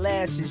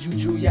eyelashes, you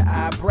drew your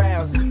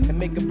eyebrows and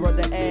make a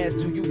brother ask,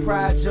 do you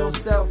pride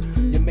yourself?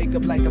 Your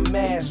makeup like a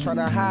mask, trying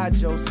to hide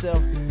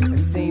yourself. It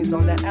seems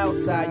on the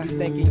outside you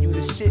thinking you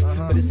the shit,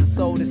 but it's a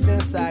soul that's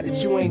inside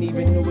that you ain't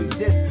even knew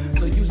exist.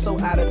 So you so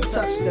out of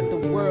touch that the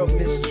world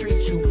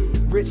mistreats you.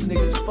 Rich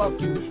niggas fuck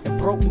you and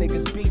broke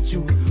niggas beat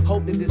you.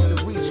 Hope that this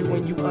will reach you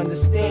when you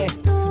understand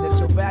that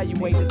your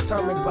value ain't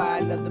determined by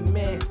another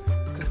man.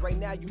 Cause right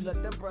now you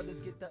let them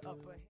brothers get the upper hand.